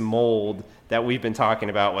fit this mold that we've been talking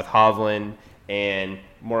about with Hovland and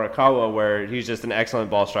Morikawa, where he's just an excellent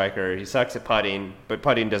ball striker. He sucks at putting, but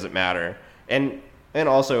putting doesn't matter. And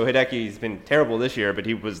also Hideki's been terrible this year, but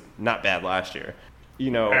he was not bad last year. And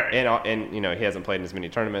he hasn't played in as many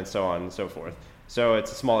tournaments, so on and so forth. So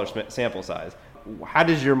it's a smaller sample size. What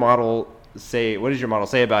does your model say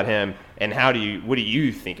about him, and what do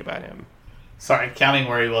you think about him? Sorry, counting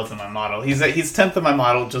where he was in my model. He's 10th in my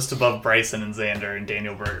model, just above Bryson and Xander and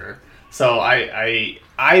Daniel Berger. So I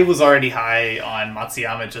was already high on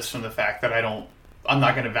Matsuyama just from the fact that I'm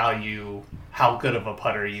not going to value how good of a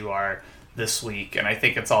putter you are this week, and I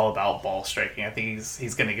think it's all about ball striking. I think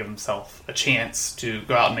he's going to give himself a chance to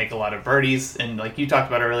go out and make a lot of birdies, and like you talked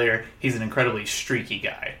about earlier, he's an incredibly streaky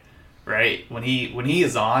guy. right? When he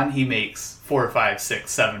is on, he makes 4 or 5,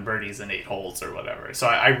 6, 7 birdies in 8 holes or whatever. So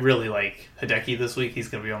I really like Hideki this week. He's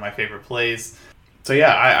going to be one of my favorite plays. So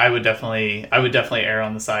yeah, I would definitely err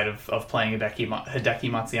on the side of playing Hideki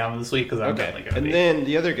Matsuyama this week, because I'm definitely going to be. And then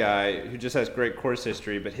the other guy who just has great course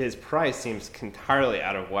history, but his price seems entirely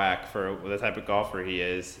out of whack for the type of golfer he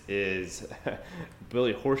is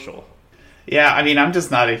Billy Horschel. Yeah, I mean, I'm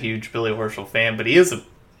just not a huge Billy Horschel fan, but he is a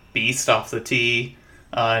beast off the tee.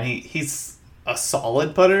 And he's a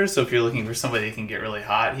solid putter, so if you're looking for somebody who can get really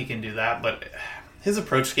hot, he can do that. But his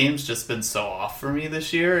approach game's just been so off for me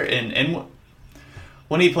this year. And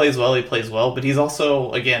when he plays well, but he's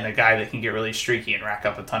also, again, a guy that can get really streaky and rack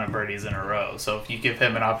up a ton of birdies in a row. So if you give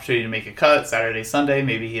him an opportunity to make a cut Saturday, Sunday,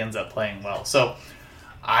 maybe he ends up playing well. So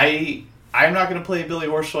I'm not going to play Billy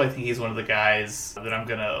Horschel. I think he's one of the guys that I'm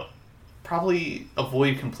going to probably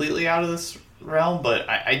avoid completely out of this realm, but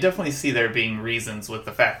I definitely see there being reasons with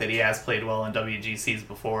the fact that he has played well in WGCs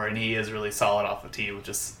before, and he is really solid off the tee, which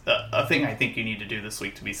is a thing I think you need to do this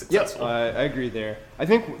week to be successful. Yep, I agree there. I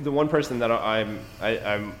think the one person that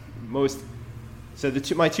I'm most so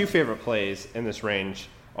my two favorite plays in this range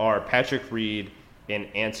are Patrick Reed and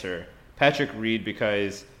Answer. Patrick Reed,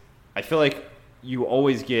 because I feel like you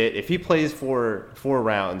always get, if he plays for 4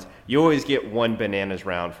 rounds, you always get one bananas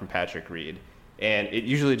round from Patrick Reed. And it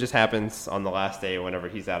usually just happens on the last day whenever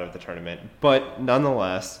he's out of the tournament. But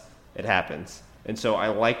nonetheless, it happens. And so I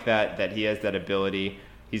like that he has that ability.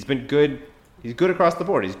 He's been good. He's good across the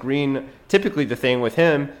board. He's green. Typically the thing with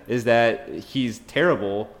him is that he's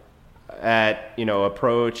terrible at,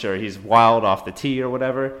 approach, or he's wild off the tee or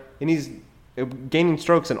whatever. And he's gaining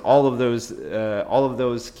strokes in all of those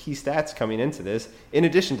key stats coming into this, in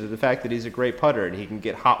addition to the fact that he's a great putter and he can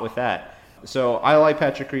get hot with that. So I like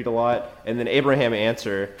Patrick Reed a lot. And then Abraham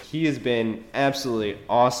Answer, he has been absolutely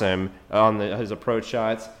awesome on his approach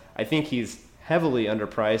shots. I think he's heavily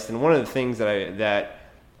underpriced. And one of the things that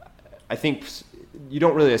I think you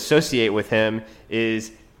don't really associate with him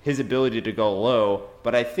is his ability to go low.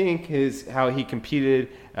 But I think how he competed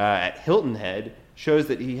at Hilton Head shows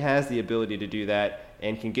that he has the ability to do that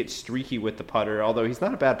and can get streaky with the putter. Although he's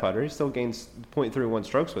not a bad putter, he still gains 0.31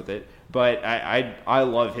 strokes with it. But I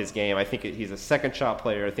love his game. I think he's a second shot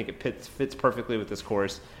player. I think it fits perfectly with this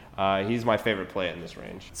course. He's my favorite play in this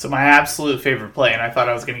range. So my absolute favorite play, and I thought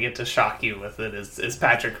I was going to get to shock you with it, is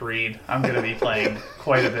Patrick Reed. I'm going to be playing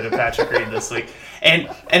quite a bit of Patrick Reed this week, and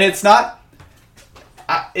it's not.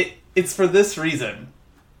 It's for this reason.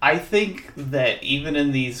 I think that even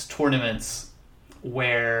in these tournaments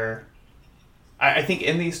where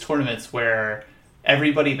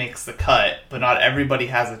everybody makes the cut, but not everybody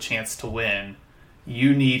has a chance to win,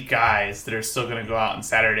 you need guys that are still going to go out on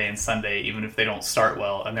Saturday and Sunday, even if they don't start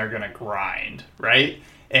well, and they're going to grind, right?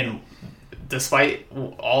 And despite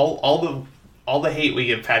all the hate we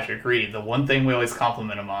give Patrick Reed, the one thing we always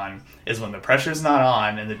compliment him on is when the pressure's not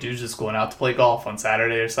on and the dude's just going out to play golf on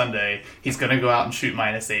Saturday or Sunday, he's going to go out and shoot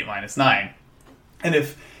 -8, -9. And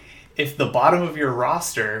if the bottom of your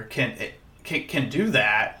roster can do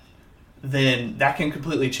that, then that can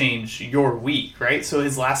completely change your week, right? So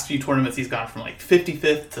his last few tournaments, he's gone from like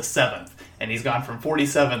 55th to 7th, and he's gone from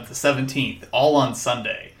 47th to 17th, all on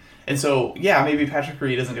Sunday. And so, yeah, maybe Patrick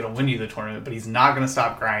Reed isn't going to win you the tournament, but he's not going to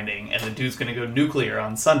stop grinding, and the dude's going to go nuclear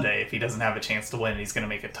on Sunday if he doesn't have a chance to win, and he's going to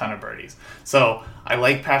make a ton of birdies. So I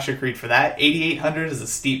like Patrick Reed for that. $8,800 is a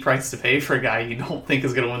steep price to pay for a guy you don't think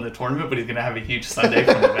is going to win the tournament, but he's going to have a huge Sunday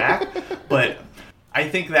from the back. But I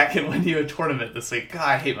think that can win you a tournament this week. God,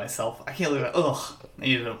 I hate myself. I can't believe it. Ugh. I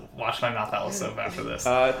need to wash my mouth out with soap after this.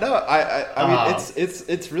 No, I mean,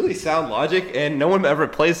 it's really sound logic, and no one ever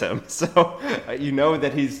plays him. So you know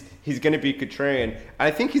that he's going to be contrarian. I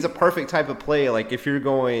think he's a perfect type of play. Like if you're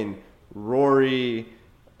going Rory,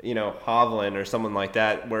 Hovland or someone like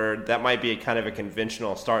that, where that might be a kind of a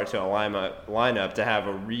conventional start to a lineup, to have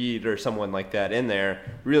a Reed or someone like that in there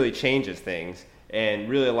really changes things and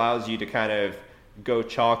really allows you to kind of go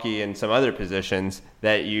chalky in some other positions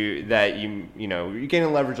that you're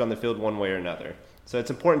gaining leverage on the field one way or another. So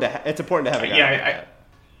it's important to have a guy like that.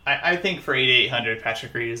 I think for $8,800,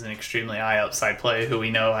 Patrick Reed is an extremely high upside play who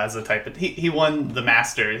we know has a type of... He won the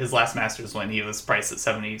Masters, his last Masters when he was priced at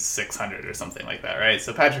 $7,600 or something like that, right?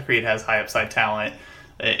 So Patrick Reed has high upside talent.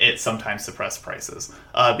 It sometimes suppresses prices.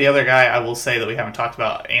 The other guy I will say that we haven't talked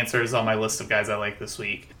about, Answers on my list of guys I like this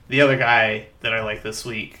week. The other guy that I like this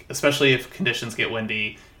week, especially if conditions get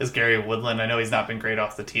windy, is Gary Woodland. I know he's not been great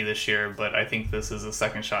off the tee this year, but I think this is a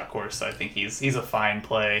second shot course. So I think he's a fine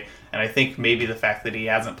play, and I think maybe the fact that he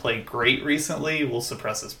hasn't played great recently will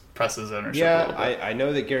suppress his ownership. Yeah, I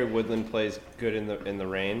know that Gary Woodland plays good in the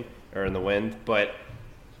rain or in the wind, but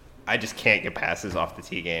I just can't get past his off the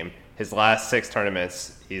tee game. His last 6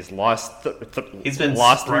 tournaments, he's lost. He's been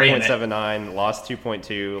lost spraying 3.79, lost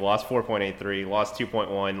 2.2, lost 4.83, lost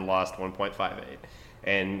 2.1, lost 1.58,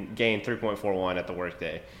 and gained 3.41 at the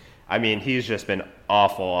workday. I mean, he's just been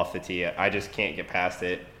awful off the tee. I just can't get past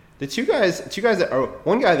it. The two guys that are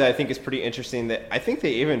one guy that I think is pretty interesting that I think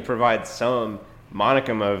they even provide some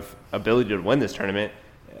monicum of ability to win this tournament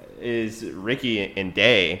is Ricky and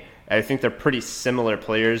Day. I think they're pretty similar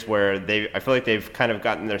players where I feel like they've kind of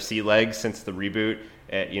gotten their sea legs since the reboot.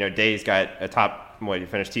 Day's got a top, he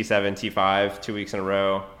finished T7, T5 2 weeks in a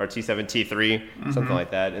row, or T7, T3, something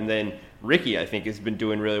like that. And then Ricky, I think, has been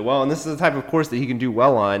doing really well. And this is the type of course that he can do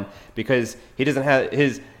well on because he doesn't have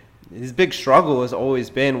his big struggle has always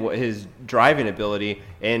been his driving ability.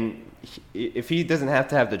 And if he doesn't have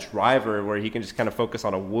to have the driver where he can just kind of focus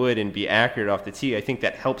on a wood and be accurate off the tee, I think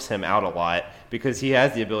that helps him out a lot because he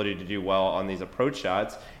has the ability to do well on these approach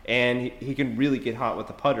shots, and he can really get hot with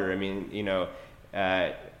the putter. I mean,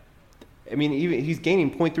 even he's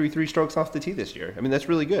gaining 0.33 strokes off the tee this year. I mean, that's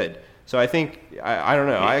really good. So I think, I don't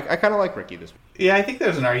know, I kind of like Ricky this week. Yeah, I think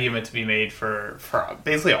there's an argument to be made for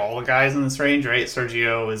basically all the guys in this range, right?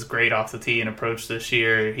 Sergio is great off the tee and approach this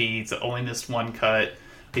year. He's only missed 1 cut.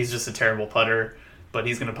 He's just a terrible putter, but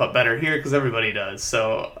he's going to putt better here because everybody does.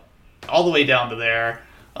 So all the way down to there.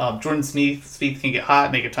 Jordan Spieth can get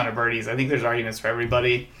hot, make a ton of birdies. I think there's arguments for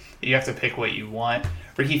everybody. You have to pick what you want.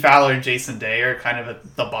 Ricky Fowler and Jason Day are kind of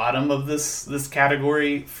at the bottom of this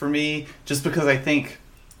category for me, just because I think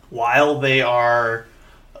while they are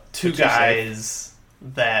two guys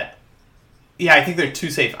that, I think they're too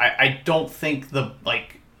safe. I don't think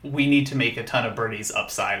we need to make a ton of birdies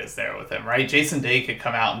upside is there with him, right? Jason Day could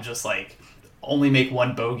come out and just only make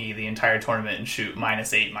 1 bogey the entire tournament and shoot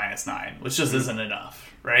 -8, -9, which just isn't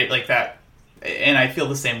enough, right? Like that. And I feel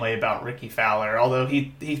the same way about Ricky Fowler, although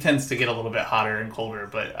he tends to get a little bit hotter and colder,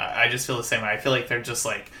 but I just feel the same way. I feel like they're just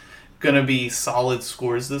going to be solid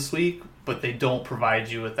scores this week, but they don't provide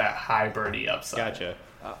you with that high birdie upside. Gotcha.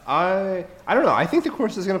 I don't know. I think the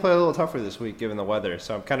course is going to play a little tougher this week given the weather,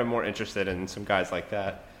 so I'm kind of more interested in some guys like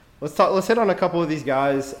that. Let's hit on a couple of these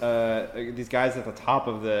guys at the top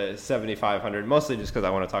of the 7,500, mostly just because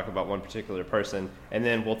I want to talk about one particular person, and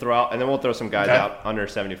then we'll throw some guys out under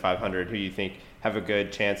 7,500 who you think have a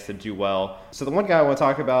good chance to do well. So the one guy I want to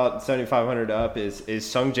talk about 7,500 up is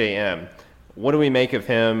Sungjae Im. What do we make of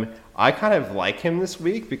him? I kind of like him this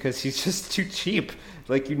week because he's just too cheap.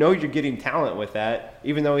 You're getting talent with that,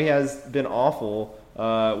 even though he has been awful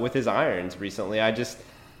with his irons recently.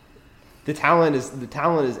 The talent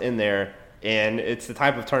is in there, and it's the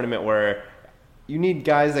type of tournament where you need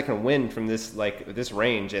guys that can win from this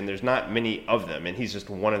range, and there's not many of them, and he's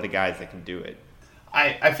just one of the guys that can do it.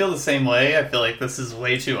 I feel the same way. I feel like this is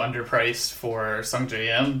way too underpriced for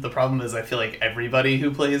Sungjae Im. The problem is I feel like everybody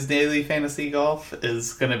who plays daily fantasy golf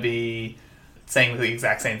is going to be saying the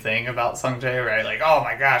exact same thing about Sungjae, right? Oh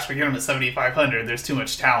my gosh, we get him at 7,500. There's too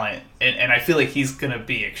much talent, and I feel like he's going to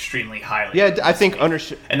be extremely highly. Yeah, I think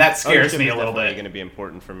ownership, and that scares me a little bit. Going to be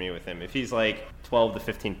important for me with him. If he's 12 to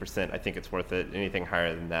 15%, I think it's worth it. Anything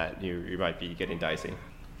higher than that, you might be getting dicey.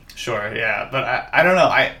 Sure, yeah, but I don't know.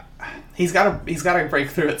 He's got to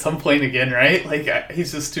break through at some point again, right?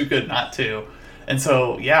 He's just too good not to. And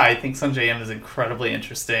so, I think Sungjae Im is incredibly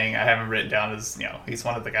interesting. I have him written down as, he's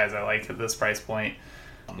one of the guys I like at this price point.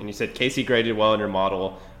 And you said Casey graded well in your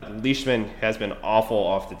model. Leishman has been awful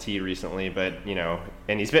off the tee recently, but,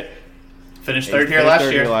 and he's been... Finished third here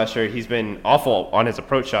last year. He's been awful on his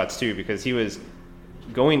approach shots, too, because he was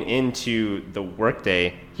going into the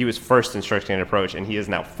workday, he was first in stroke gained approach, and he is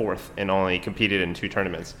now 4th and only competed in 2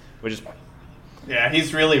 tournaments, which is... Yeah,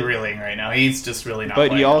 he's really reeling right now. He's just really not.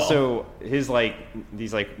 But he also his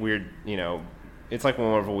these weird, it's like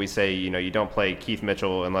whenever we say, you don't play Keith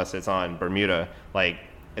Mitchell unless it's on Bermuda.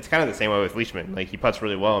 It's kind of the same way with Leishman. He putts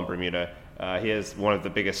really well in Bermuda. He has one of the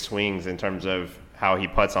biggest swings in terms of how he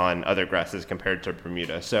putts on other grasses compared to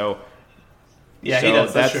Bermuda. So he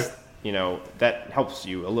does. That's true. That helps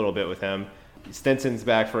you a little bit with him. Stinson's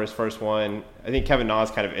back for his first one. I think Kevin Na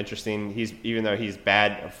is kind of interesting. Even though he's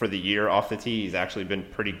bad for the year off the tee, he's actually been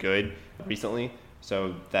pretty good recently.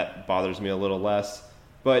 So that bothers me a little less.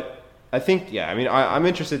 But I think, I'm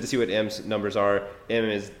interested to see what Im's numbers are. Im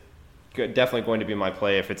is definitely going to be my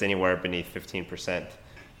play if it's anywhere beneath 15%.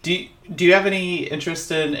 Do you have any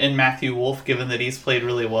interest in Matthew Wolff, given that he's played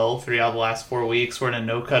really well 3 out of the last 4 weeks? We're in a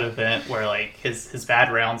no-cut event where his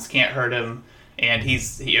bad rounds can't hurt him. And he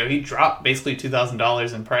dropped basically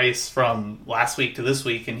 $2,000 in price from last week to this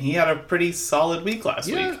week, and he had a pretty solid week last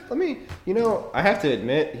week. I have to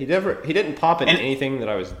admit, he didn't pop in anything that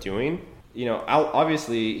I was doing.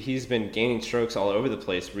 Obviously he's been gaining strokes all over the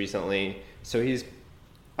place recently. So he's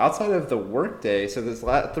outside of the workday. So there's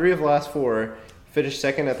 3 of the last 4. Finished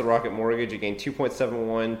second at the Rocket Mortgage. He gained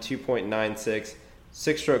 2.71, 2.96,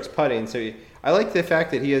 6 strokes putting. So I like the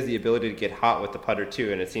fact that he has the ability to get hot with the putter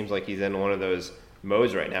too. And it seems like he's in one of those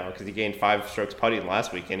modes right now because he gained 5 strokes putting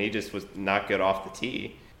last week and he just was not good off the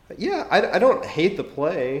tee. But yeah, I don't hate the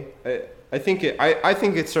play. I think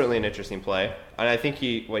it's certainly an interesting play. And I think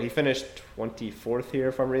he finished 24th here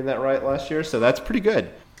if I'm reading that right last year. So that's pretty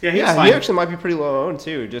good. Yeah, he actually might be pretty low owned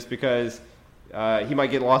too, just because he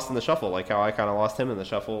might get lost in the shuffle, like how I kind of lost him in the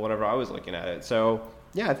shuffle whenever I was looking at it. So,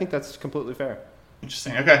 yeah, I think that's completely fair.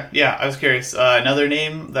 Interesting. Okay. Yeah, I was curious. Another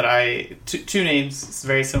name that two names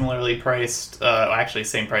very similarly priced, actually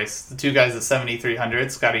same price. The 2 guys at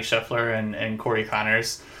 7,300, Scotty Scheffler and Corey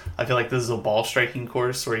Connors. I feel like this is a ball striking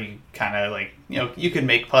course where you kind of you can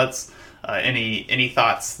make putts. Any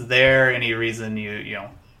thoughts there? Any reason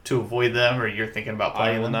to avoid them, or you're thinking about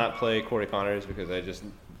playing them? I will not play Corey Connors because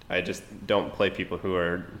I just don't play people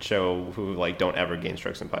who don't ever gain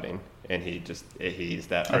strokes in putting, and he's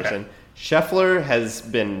that person. Okay. Scheffler has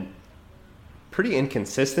been pretty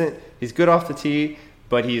inconsistent. He's good off the tee,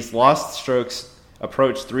 but he's lost strokes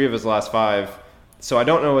approach 3 of his last 5. So I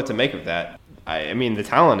don't know what to make of that. I mean, the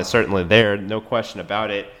talent is certainly there, no question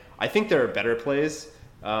about it. I think there are better plays.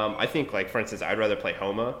 I think, for instance, I'd rather play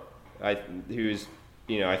Homa, who's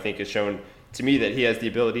I think has shown to me that he has the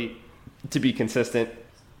ability to be consistent.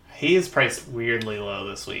 He is priced weirdly low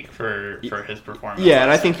this week for his performance. Yeah,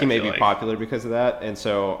 and I think he may be popular because of that, and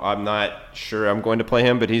so I'm not sure I'm going to play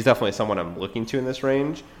him, but he's definitely someone I'm looking to in this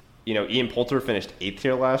range. Ian Poulter finished 8th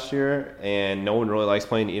here last year, and no one really likes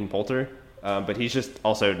playing Ian Poulter, but he's just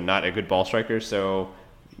also not a good ball striker, so...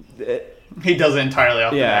 He does it entirely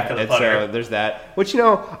off the back of the putter. So there's that. Which,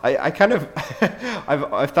 I kind of...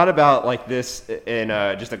 I've thought about this in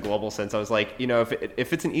just a global sense. I was like,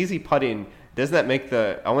 if it's an easy putting... Doesn't that make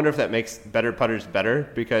I wonder if that makes better putters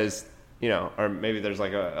better because, or maybe there's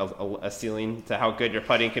a ceiling to how good your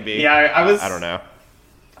putting can be. Yeah, I don't know.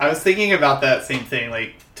 I was thinking about that same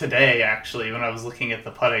thing today actually when I was looking at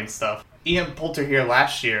the putting stuff. Ian Poulter here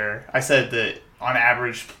last year, I said that on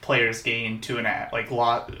average players gain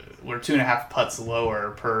 2.5 putts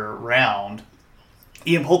lower per round.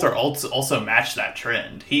 Ian Poulter also matched that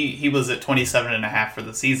trend. He was at 27.5 for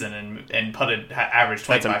the season and putted average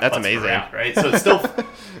 25 that's putts amazing. per round, right? So it's still,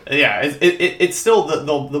 it's still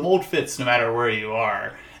the mold fits no matter where you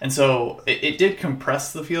are. And so it did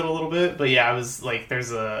compress the field a little bit, but yeah, I was there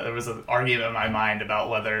was an argument in my mind about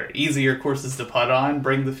whether easier courses to putt on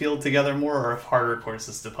bring the field together more, or if harder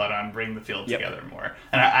courses to putt on bring the field together more.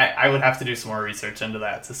 And I would have to do some more research into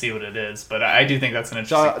that to see what it is, but I do think that's an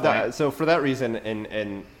interesting point. So for that reason,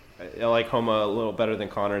 and I like Homa a little better than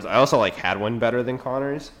Connors. I also like Hadwin better than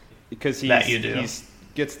Connors because he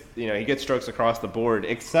gets strokes across the board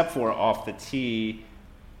except for off the tee.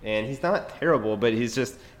 And he's not terrible, but he's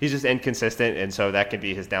just inconsistent, and so that could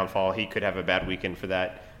be his downfall. He could have a bad weekend for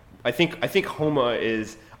that. I think Homa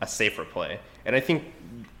is a safer play, and I think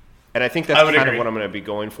that's kind of what I'm going to be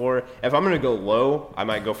going for. If I'm going to go low, I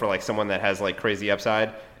might go for someone that has crazy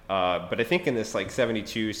upside. But I think in this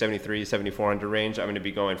 72, 73, 7400 range, I'm going to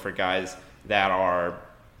be going for guys that are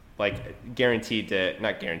guaranteed to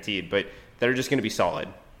not guaranteed, but that are just going to be solid.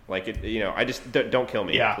 I just don't kill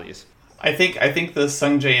me, please. I think the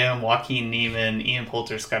Sung J M, Joaquin Niemann, Ian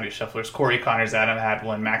Poulter, Scotty Scheffler, Corey Connors, Adam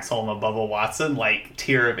Hadwin, Max Homa, Bubba Watson,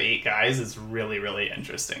 tier of 8 guys is really, really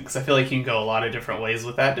interesting because I feel like you can go a lot of different ways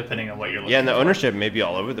with that depending on what you're looking for. Yeah, and the ownership may be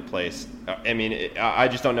all over the place. I mean, I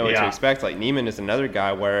just don't know what to expect. Niemann is another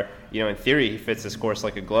guy where, in theory, he fits this course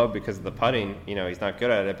like a glove because of the putting. He's not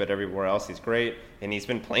good at it, but everywhere else he's great, and he's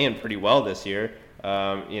been playing pretty well this year.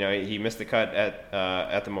 He missed the cut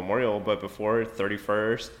at the Memorial, but before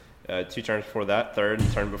 31st. 2 turns before that, 3rd,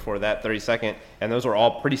 and turn before that, 32nd, and those were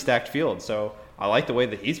all pretty stacked fields. So I like the way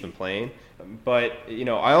that he's been playing. But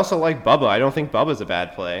I also like Bubba. I don't think Bubba's a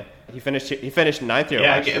bad play. He finished 9th here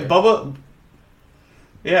last year. Bubba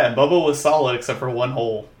was solid except for one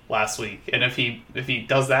hole last week. And if he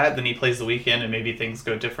does that, then he plays the weekend and maybe things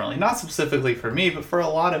go differently. Not specifically for me, but for a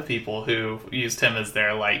lot of people who used him as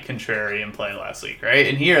their contrarian play last week, right?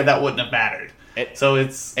 And here that wouldn't have mattered. So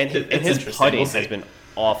it's his putting has been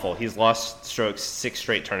awful. He's lost strokes 6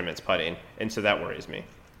 straight tournaments putting, and so that worries me.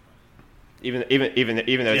 Even though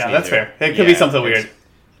it's that's fair. It could be something weird.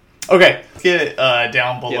 Okay, let's get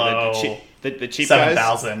down below the cheap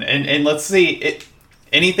 7,000, and let's see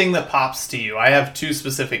anything that pops to you. I have 2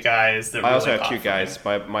 specific guys that I also have 2 guys.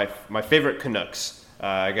 My favorite Canucks.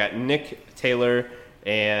 I got Nick Taylor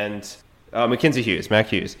and Mackenzie Hughes, Mac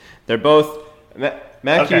Hughes. They're both. Mac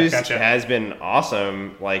Okay, Hughes gotcha. has been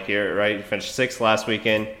awesome. Like here, right? He finished 6th last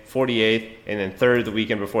weekend, 48th, and then 3rd the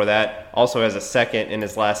weekend before that. Also has a 2nd in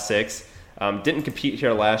his last 6. Didn't compete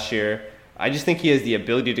here last year. I just think he has the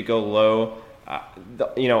ability to go low.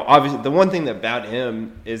 Obviously, the one thing about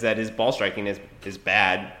him is that his ball striking is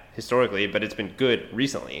bad historically, but it's been good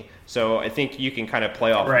recently. So I think you can kind of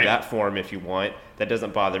play off Right. of that form if you want. That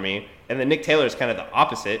doesn't bother me. And then Nick Taylor is kind of the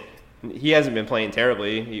opposite. He hasn't been playing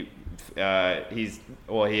terribly. He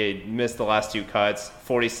missed the last 2 cuts,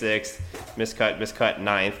 46th, miscut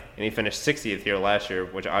 9th, and he finished 60th here last year,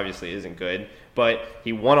 which obviously isn't good. But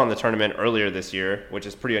he won on the tournament earlier this year, which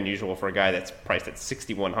is pretty unusual for a guy that's priced at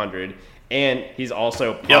 6,100. And he's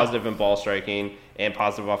also positive in ball striking and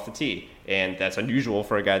positive off the tee, and that's unusual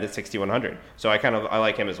for a guy that's 6,100. So I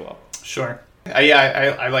like him as well. Sure.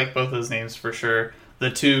 I like both those names for sure. The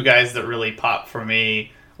 2 guys that really pop for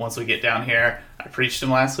me once we get down here, I preached him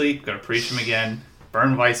last week, going to preach him again.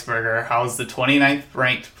 Bernd Weisberger, how's the 29th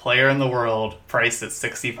ranked player in the world priced at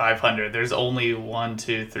 6,500? There's only 1,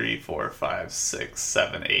 2, 3, 4, 5, 6,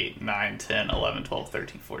 7, 8, 9, 10, 11, 12,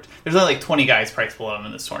 13, 14. There's only like 20 guys priced below him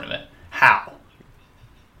in this tournament. How?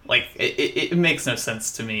 Like, it makes no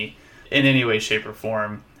sense to me in any way, shape, or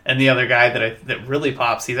form. And the other guy that really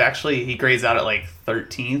pops, he grades out at like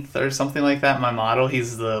 13th or something like that in my model.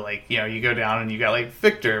 He's the, you go down and you got like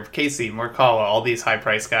Victor, Casey, Morikawa, all these high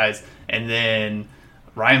price guys, and then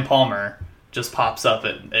Ryan Palmer just pops up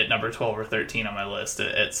at number 12 or 13 on my list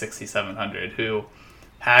at 6,700, who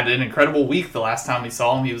had an incredible week. The last time we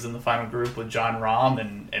saw him, he was in the final group with John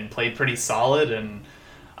Rahm and played pretty solid. And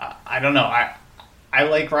I don't know. I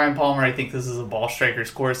like Ryan Palmer. I think this is a ball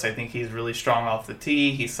striker's course. I think he's really strong off the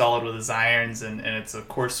tee. He's solid with his irons, and it's a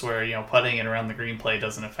course where putting and around the green play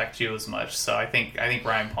doesn't affect you as much. So I think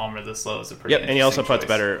Ryan Palmer this low is a pretty And he also puts choice.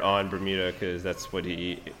 better on Bermuda because that's what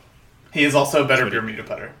he is also a better Bermuda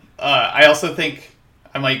putter. I also think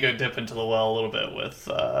I might go dip into the well a little bit with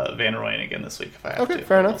Van Rooyen again this week if I have to. Okay,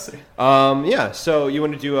 fair enough. We'll see. So you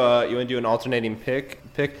want to do an alternating pick,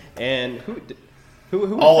 and who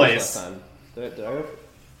was Always. first last time? Did I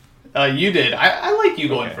go? You did. I like you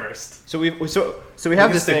going Okay. first. So we have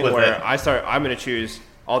can this stick thing with where it. I'm going to choose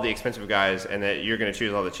all the expensive guys, and that you're going to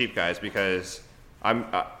choose all the cheap guys because I'm.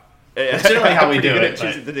 That's generally how we pretty do good it, at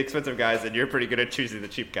choosing the expensive guys, and you're pretty good at choosing the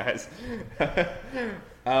cheap guys.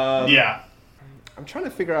 Yeah. I'm trying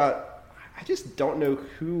to figure out. I just don't know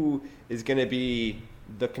who is going to be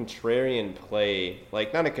the contrarian play.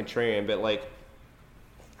 Like not a contrarian, but like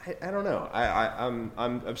I don't know.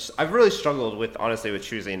 I've really struggled with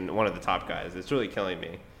choosing one of the top guys. It's really killing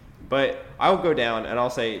me. But I'll go down and I'll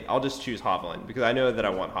just choose Hovland because I know that I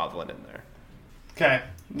want Hovland in there. Okay.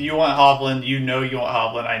 You want Hovland. You want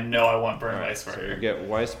Hovland. I know I want Bernd Weisberger. So you get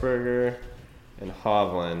Weisberger and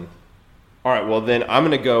Hovland. All right. Well, then I'm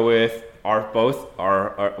going to go with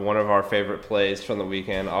one of our favorite plays from the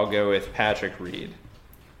weekend. I'll go with Patrick Reed.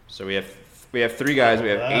 So we have 3 guys. We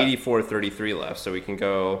have 84.33 left, so we can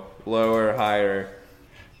go lower, higher.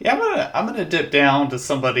 Yeah, I'm gonna dip down to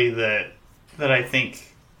somebody that I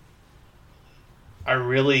think I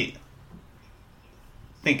really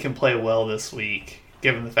think can play well this week,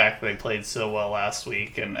 given the fact that they played so well last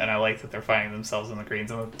week, and I like that they're finding themselves in the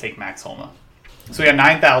greens. I'm gonna take Max Homa. So we got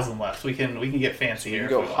 9,000 left. We can get fancy We here.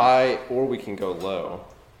 can go high or we can go low.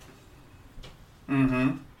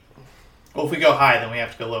 Mm-hmm. Well, if we go high, then we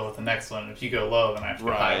have to go low with the next one. If you go low, then I have to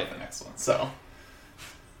go high Right. with the next one. So,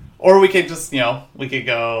 or we could just, we could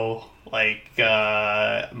go like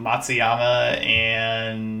Matsuyama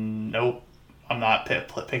and nope, I'm not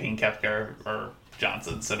picking Koepka or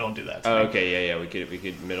Johnson, so don't do that. To me. Okay, yeah, we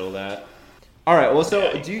could middle that. All right. Well,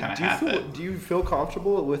 so Yeah, do you feel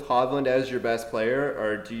comfortable with Hovland as your best player,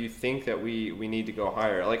 or do you think that we need to go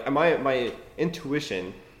higher? Like my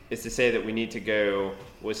intuition is to say that we need to go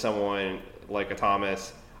with someone like a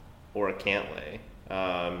Thomas or a Cantlay,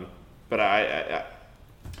 but I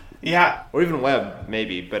Yeah, or even Webb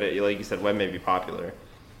maybe. But like you said, Webb may be popular.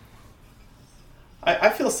 I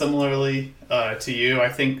feel similarly to you. I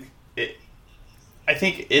think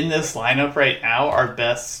in this lineup right now, our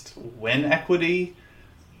best win equity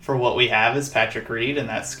for what we have is Patrick Reed, and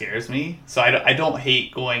that scares me. So I don't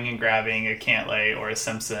hate going and grabbing a Cantlay or a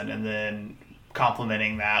Simpson and then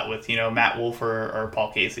complementing that with Matt Wolff or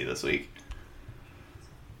Paul Casey this week.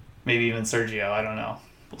 Maybe even Sergio. I don't know.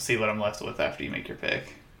 We'll see what I'm left with after you make your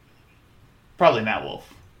pick. Probably Matt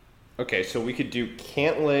Wolff. Okay, so we could do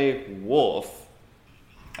Cantlay, Wolf.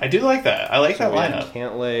 I do like that. I like that we have lineup.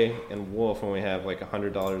 Cantlay and Wolf, and we have like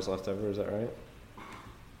 $100 left over. Is that right?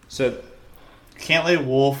 So Cantlay,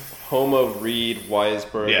 Wolf, Homa, Reed,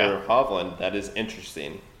 Weisberger, Yeah. Hovland. That is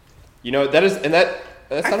interesting. That's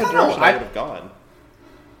not a direction I would have gone.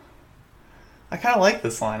 I kind of like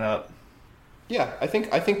this lineup. Yeah, I think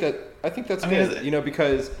that's I mean, good.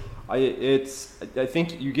 Because I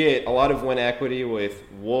think you get a lot of win equity with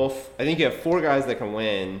Wolf. I think you have 4 guys that can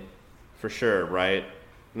win for sure, right?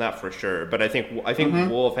 Not for sure, but I think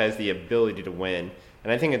Wolf has the ability to win,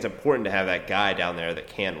 and I think it's important to have that guy down there that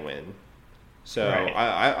can win. So Right.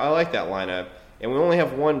 I like that lineup, and we only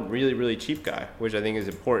have one really, really cheap guy, which I think is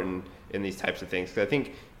important in these types of things. Because I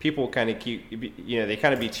think people kind of they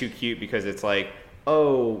kind of be too cute because it's like,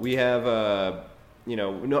 oh, we have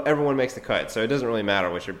everyone makes the cut, so it doesn't really matter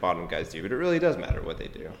what your bottom guys do, but it really does matter what they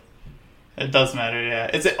do. It does matter, yeah.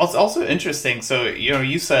 It's also interesting. So,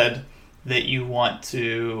 you said that you want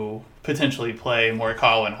to potentially play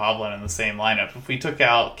Morikawa and Hovland in the same lineup. If we took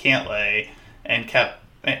out Cantlay and kept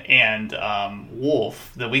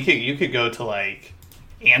Wolf, then you could go to like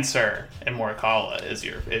Answer and Morikawa is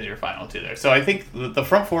your final 2 there. So I think the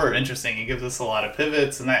front 4 are interesting. It gives us a lot of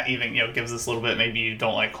pivots, and that even gives us a little bit. Maybe you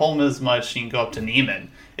don't like Holma as much, you can go up to Neiman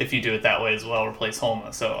if you do it that way as well. Replace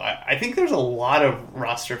Holma. So I think there's a lot of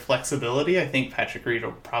roster flexibility. I think Patrick Reed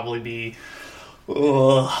will probably be.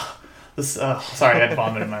 Sorry, I had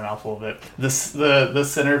vomit in my mouth a little bit. The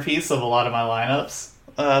centerpiece of a lot of my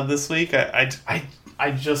lineups this week.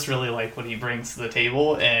 I just really like what he brings to the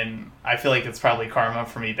table, and I feel like it's probably karma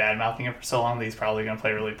for me bad-mouthing him for so long that he's probably going to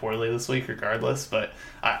play really poorly this week regardless, but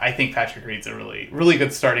I think Patrick Reed's a really, really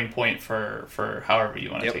good starting point for however you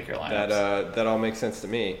want to take your lineups. That all makes sense to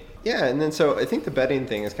me. Yeah, and then so I think the betting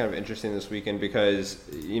thing is kind of interesting this weekend because,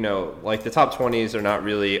 like the top 20s are not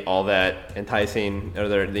really all that enticing, or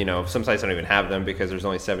they're, some sites don't even have them because there's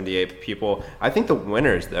only 78 people. I think the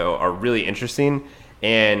winners, though, are really interesting,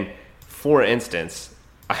 and for instance,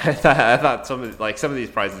 I thought some of these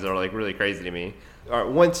prizes are like really crazy to me.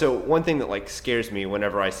 One thing that like scares me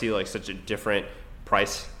whenever I see like such a different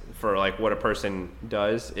price for like what a person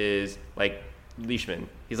does is like Leishman.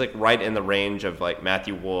 He's like right in the range of like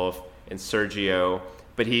Matthew Wolff and Sergio,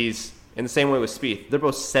 but he's in the same way with Spieth. They're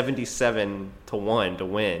both 77-1 to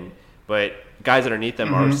win, but guys underneath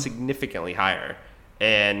them are significantly higher,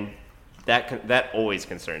 and that always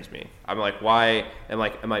concerns me. I'm like, why?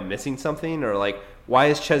 Am I missing something, or like, why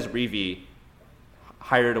is Ches Reavie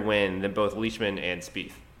higher to win than both Leishman and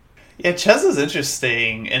Spieth? Yeah, Ches is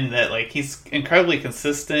interesting in that like he's incredibly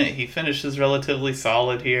consistent. He finishes relatively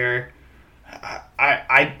solid here.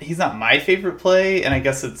 He's not my favorite play, and I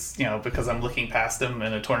guess it's because I'm looking past him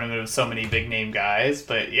in a tournament of so many big name guys.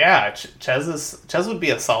 But yeah, Ches would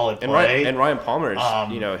be a solid play. And Ryan Palmer's,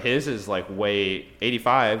 his is like way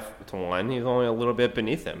 85-1. He's only a little bit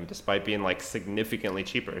beneath him, despite being like significantly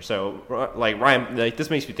cheaper. So like this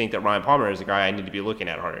makes me think that Ryan Palmer is a guy I need to be looking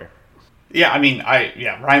at harder. Yeah, I mean,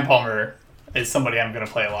 Ryan Palmer is somebody I'm going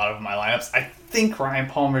to play a lot of my lineups. I think Ryan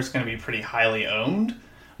Palmer is going to be pretty highly owned,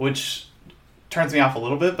 which turns me off a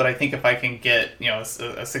little bit, but I think if I can get a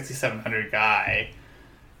 6,700 guy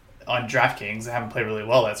on DraftKings and have him play really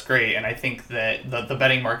well, that's great. And I think that the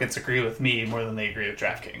betting markets agree with me more than they agree with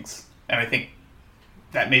DraftKings, and I think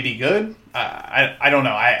that may be good. I don't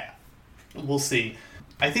know. We'll see.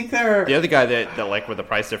 I think the other guy that like where the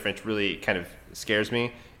price difference really kind of scares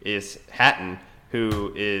me is Hatton,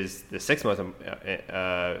 who is the 6th most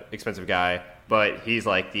expensive guy, but he's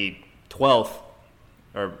like the 12th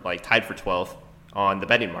or like tied for 12th on the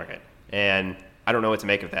betting market, and I don't know what to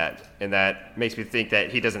make of that, and that makes me think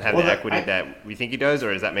that he doesn't have the equity that we think he does,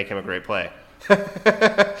 or does that make him a great play?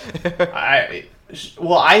 I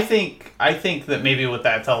think that maybe what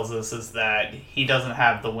that tells us is that he doesn't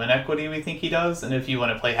have the win equity we think he does, and if you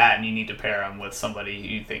want to play Hatton, you need to pair him with somebody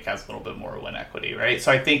you think has a little bit more win equity, right?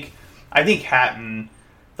 So I think Hatton,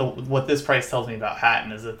 what this price tells me about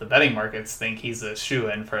Hatton is that the betting markets think he's a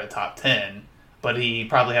shoo-in for a top 10, but he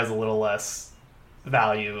probably has a little less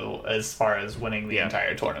value as far as winning the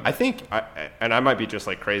entire tournament. I think, and I might be just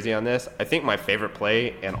like crazy on this, I think my favorite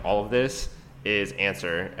play in all of this is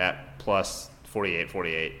Answer at plus 48,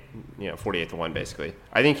 48-1 basically.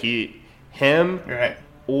 I think him right.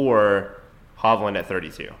 or Hovland at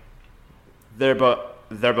 32. They're both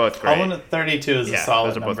great. Hovland at 32 is a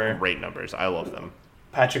solid number. Those are both great numbers. I love them.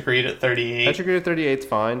 Patrick Reed at 38. Patrick Reed at 38 is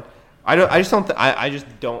fine. I just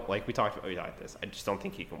don't like we talked about this. I just don't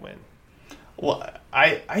think he can win. Well,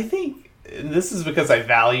 I think this is because I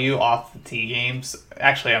value off the tee games.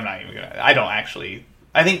 Actually, I'm not even gonna. I don't actually.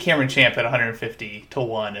 I think Cameron Champ at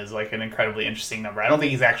 150-1 is like an incredibly interesting number. I don't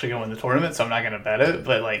think he's actually going to win the tournament, so I'm not going to bet it.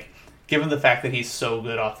 But like, given the fact that he's so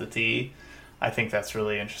good off the tee, I think that's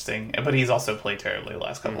really interesting. But he's also played terribly the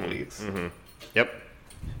last couple of weeks. Mm-hmm. Yep.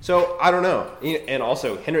 So I don't know, and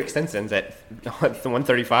also Henrik Stenson's at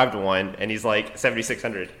 135 to 1, and he's like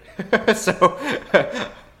 7,600. So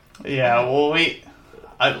yeah, well,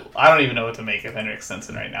 I don't even know what to make of Henrik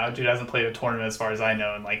Stenson right now. Dude hasn't played a tournament as far as I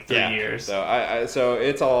know in like 3 years. So so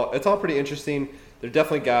it's all pretty interesting. There are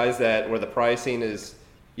definitely guys where the pricing is,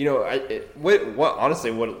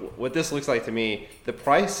 what this looks like to me, the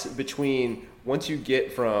price between once you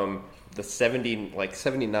get from the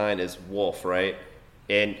 79 is Wolf, right?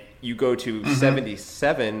 And you go to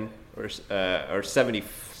 77 or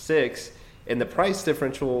 76, and the price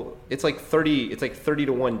differential, it's like 30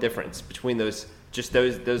 to 1 difference between those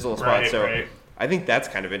little spots. So I think that's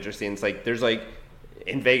kind of interesting. It's like there's like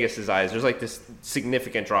in Vegas's eyes, there's like this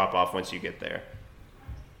significant drop off once you get there.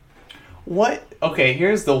 What? Okay,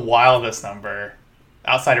 here's the wildest number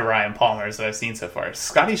outside of Ryan Palmer's that I've seen so far.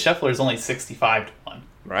 Scotty Scheffler is only 65 to 1.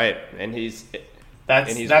 Right, and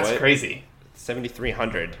that's crazy.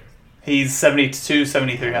 7,300. He's 72,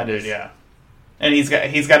 7,300, yeah. And he's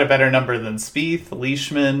got a better number than Spieth,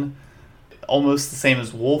 Leishman, almost the same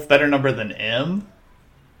as Wolf, better number than M.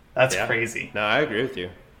 That's crazy. No, I agree with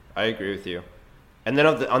you. And then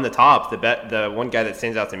on the top, the one guy that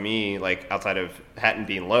stands out to me, like outside of Hatton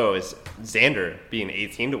being low, is Xander being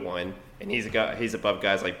 18 to 1, and he's above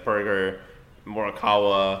guys like Berger,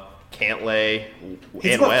 Morikawa, Cantlay,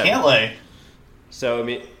 he's and above Webb. Cantlay. So I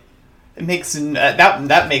mean, it makes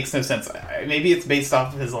that makes no sense. Maybe it's based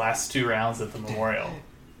off of his last 2 rounds at the Memorial.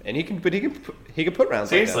 And he can put rounds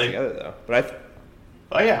seriously like that together though. But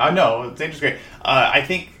oh yeah, I know. Xander's great. I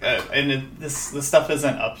think, and this stuff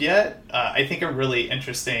isn't up yet. I think a really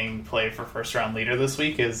interesting play for first round leader this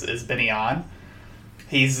week is Benny On.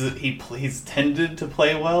 He's tended to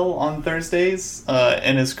play well on Thursdays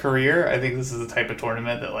in his career. I think this is the type of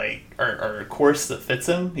tournament that or a course that fits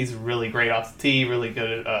him. He's really great off the tee, really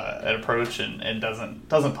good at approach, and doesn't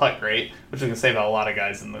putt great, which we can say about a lot of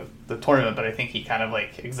guys in the tournament. But I think he kind of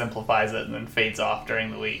exemplifies it and then fades off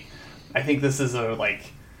during the week. I think this is a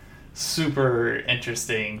super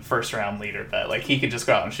interesting first round leader bet. He could just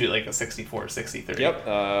go out and shoot a 64, 63. Yep,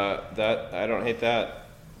 that I don't hate that.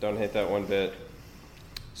 Don't hate that one bit.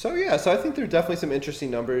 So I think there are definitely some interesting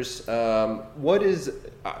numbers. What is,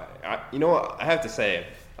 I have to say,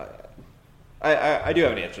 I do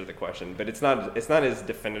have an answer to the question, but it's not as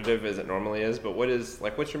definitive as it normally is. But what's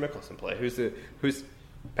your Mickelson play? Who's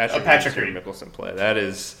Patrick Reed Mickelson play? That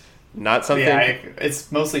is not something. Yeah, it's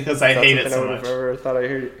mostly because I hate it so much. I would have ever thought I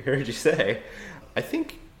heard you say. I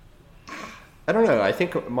don't know. I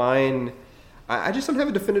think mine. I just don't have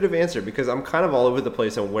a definitive answer because I'm kind of all over the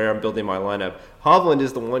place on where I'm building my lineup. Hovland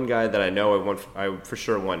is the one guy that I know I for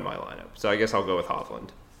sure won my lineup. So I guess I'll go with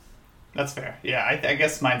Hovland. That's fair. Yeah, I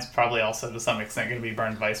guess mine's probably also to some extent going to be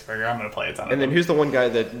Bernd Weisberger. I'm going to play a ton of And then who's the one guy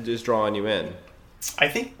that is drawing you in? I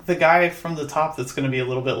think the guy from the top that's going to be a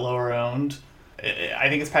little bit lower owned, I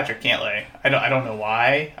think it's Patrick Cantlay. I don't know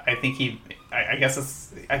why. I think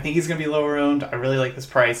I think he's going to be lower owned. I really like this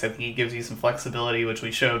price. I think he gives you some flexibility, which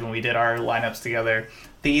we showed when we did our lineups together.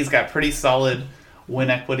 I think he's got pretty solid win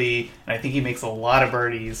equity, and I think he makes a lot of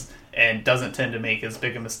birdies and doesn't tend to make as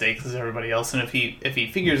big a mistakes as everybody else. And if he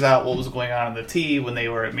figures out what was going on in the tee when they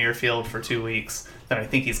were at Muirfield for 2 weeks, then I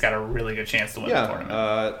think he's got a really good chance to win the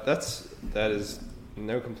tournament. That is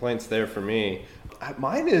no complaints there for me.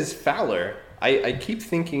 Mine is Fowler. I keep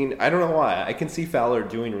thinking, I don't know why, I can see Fowler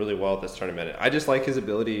doing really well at this tournament. I just like his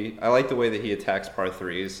ability. I like the way that he attacks par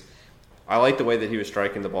threes. I like the way that he was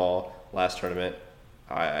striking the ball last tournament.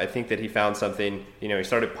 I think that he found something. He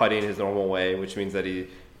started putting his normal way, which means that he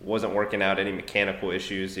wasn't working out any mechanical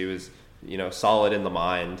issues. He was, solid in the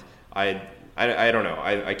mind. I don't know.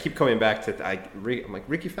 I keep coming back to I'm like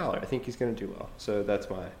Ricky Fowler. I think he's going to do well. So that's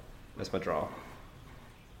my draw.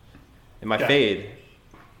 And my fade.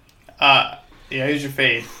 Yeah, who's your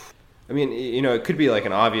fade? I mean, it could be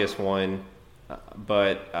an obvious one,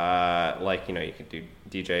 but you could do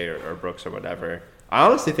DJ or Brooks or whatever. I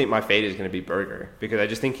honestly think my fade is going to be Berger because I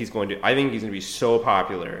just think he's going to be so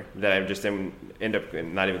popular that I just end up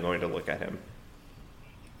not even going to look at him.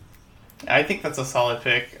 I think that's a solid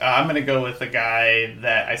pick. I'm going to go with a guy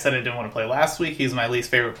that I said I didn't want to play last week. He's my least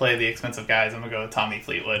favorite play of the expensive guys. I'm going to go with Tommy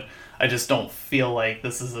Fleetwood. I just don't feel like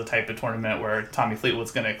this is the type of tournament where Tommy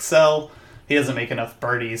Fleetwood's going to excel. He doesn't make enough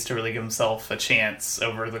birdies to really give himself a chance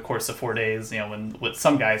over the course of 4 days, when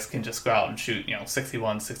some guys can just go out and shoot,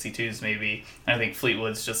 61, 62s maybe. And I think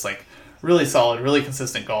Fleetwood's just really solid, really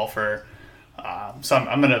consistent golfer. So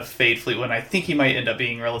I'm going to fade Fleetwood. I think he might end up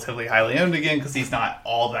being relatively highly owned again because he's not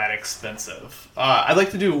all that expensive. I'd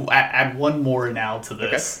like to add one more now to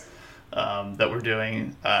this that we're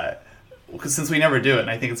doing. since we never do it, and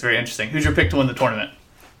I think it's very interesting. Who's your pick to win the tournament?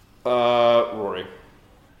 Rory.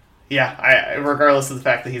 Yeah, regardless of the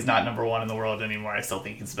fact that he's not number one in the world anymore, I still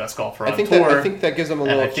think he's the best golfer on tour. I think that gives him a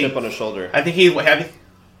little chip on his shoulder. I think he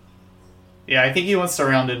wants to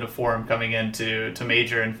round into form coming into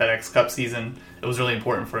major and FedEx Cup season. It was really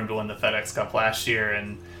important for him to win the FedEx Cup last year,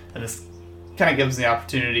 and this kind of gives him the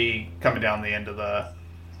opportunity coming down the end of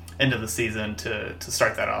the season to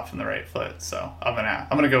start that off in the right foot. So I'm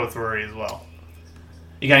gonna go with Rory as well.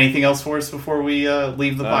 You got anything else for us before we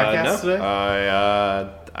leave the podcast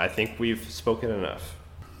today? I think we've spoken enough.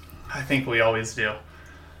 I think we always do.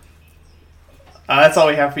 That's all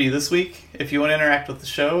we have for you this week. If you want to interact with the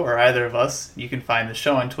show or either of us, you can find the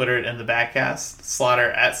show on Twitter and the Backcast,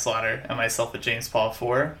 Slaughter at Slaughter, and myself at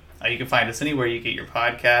JamesPaul4. You can find us anywhere you get your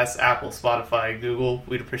podcasts, Apple, Spotify, Google.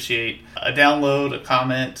 We'd appreciate a download, a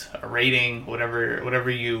comment, a rating, whatever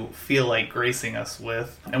you feel like gracing us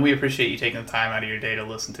with. And we appreciate you taking the time out of your day to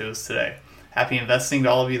listen to us today. Happy investing to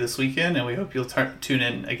all of you this weekend, and we hope you'll tune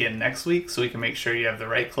in again next week so we can make sure you have the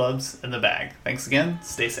right clubs in the bag. Thanks again.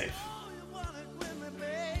 Stay safe.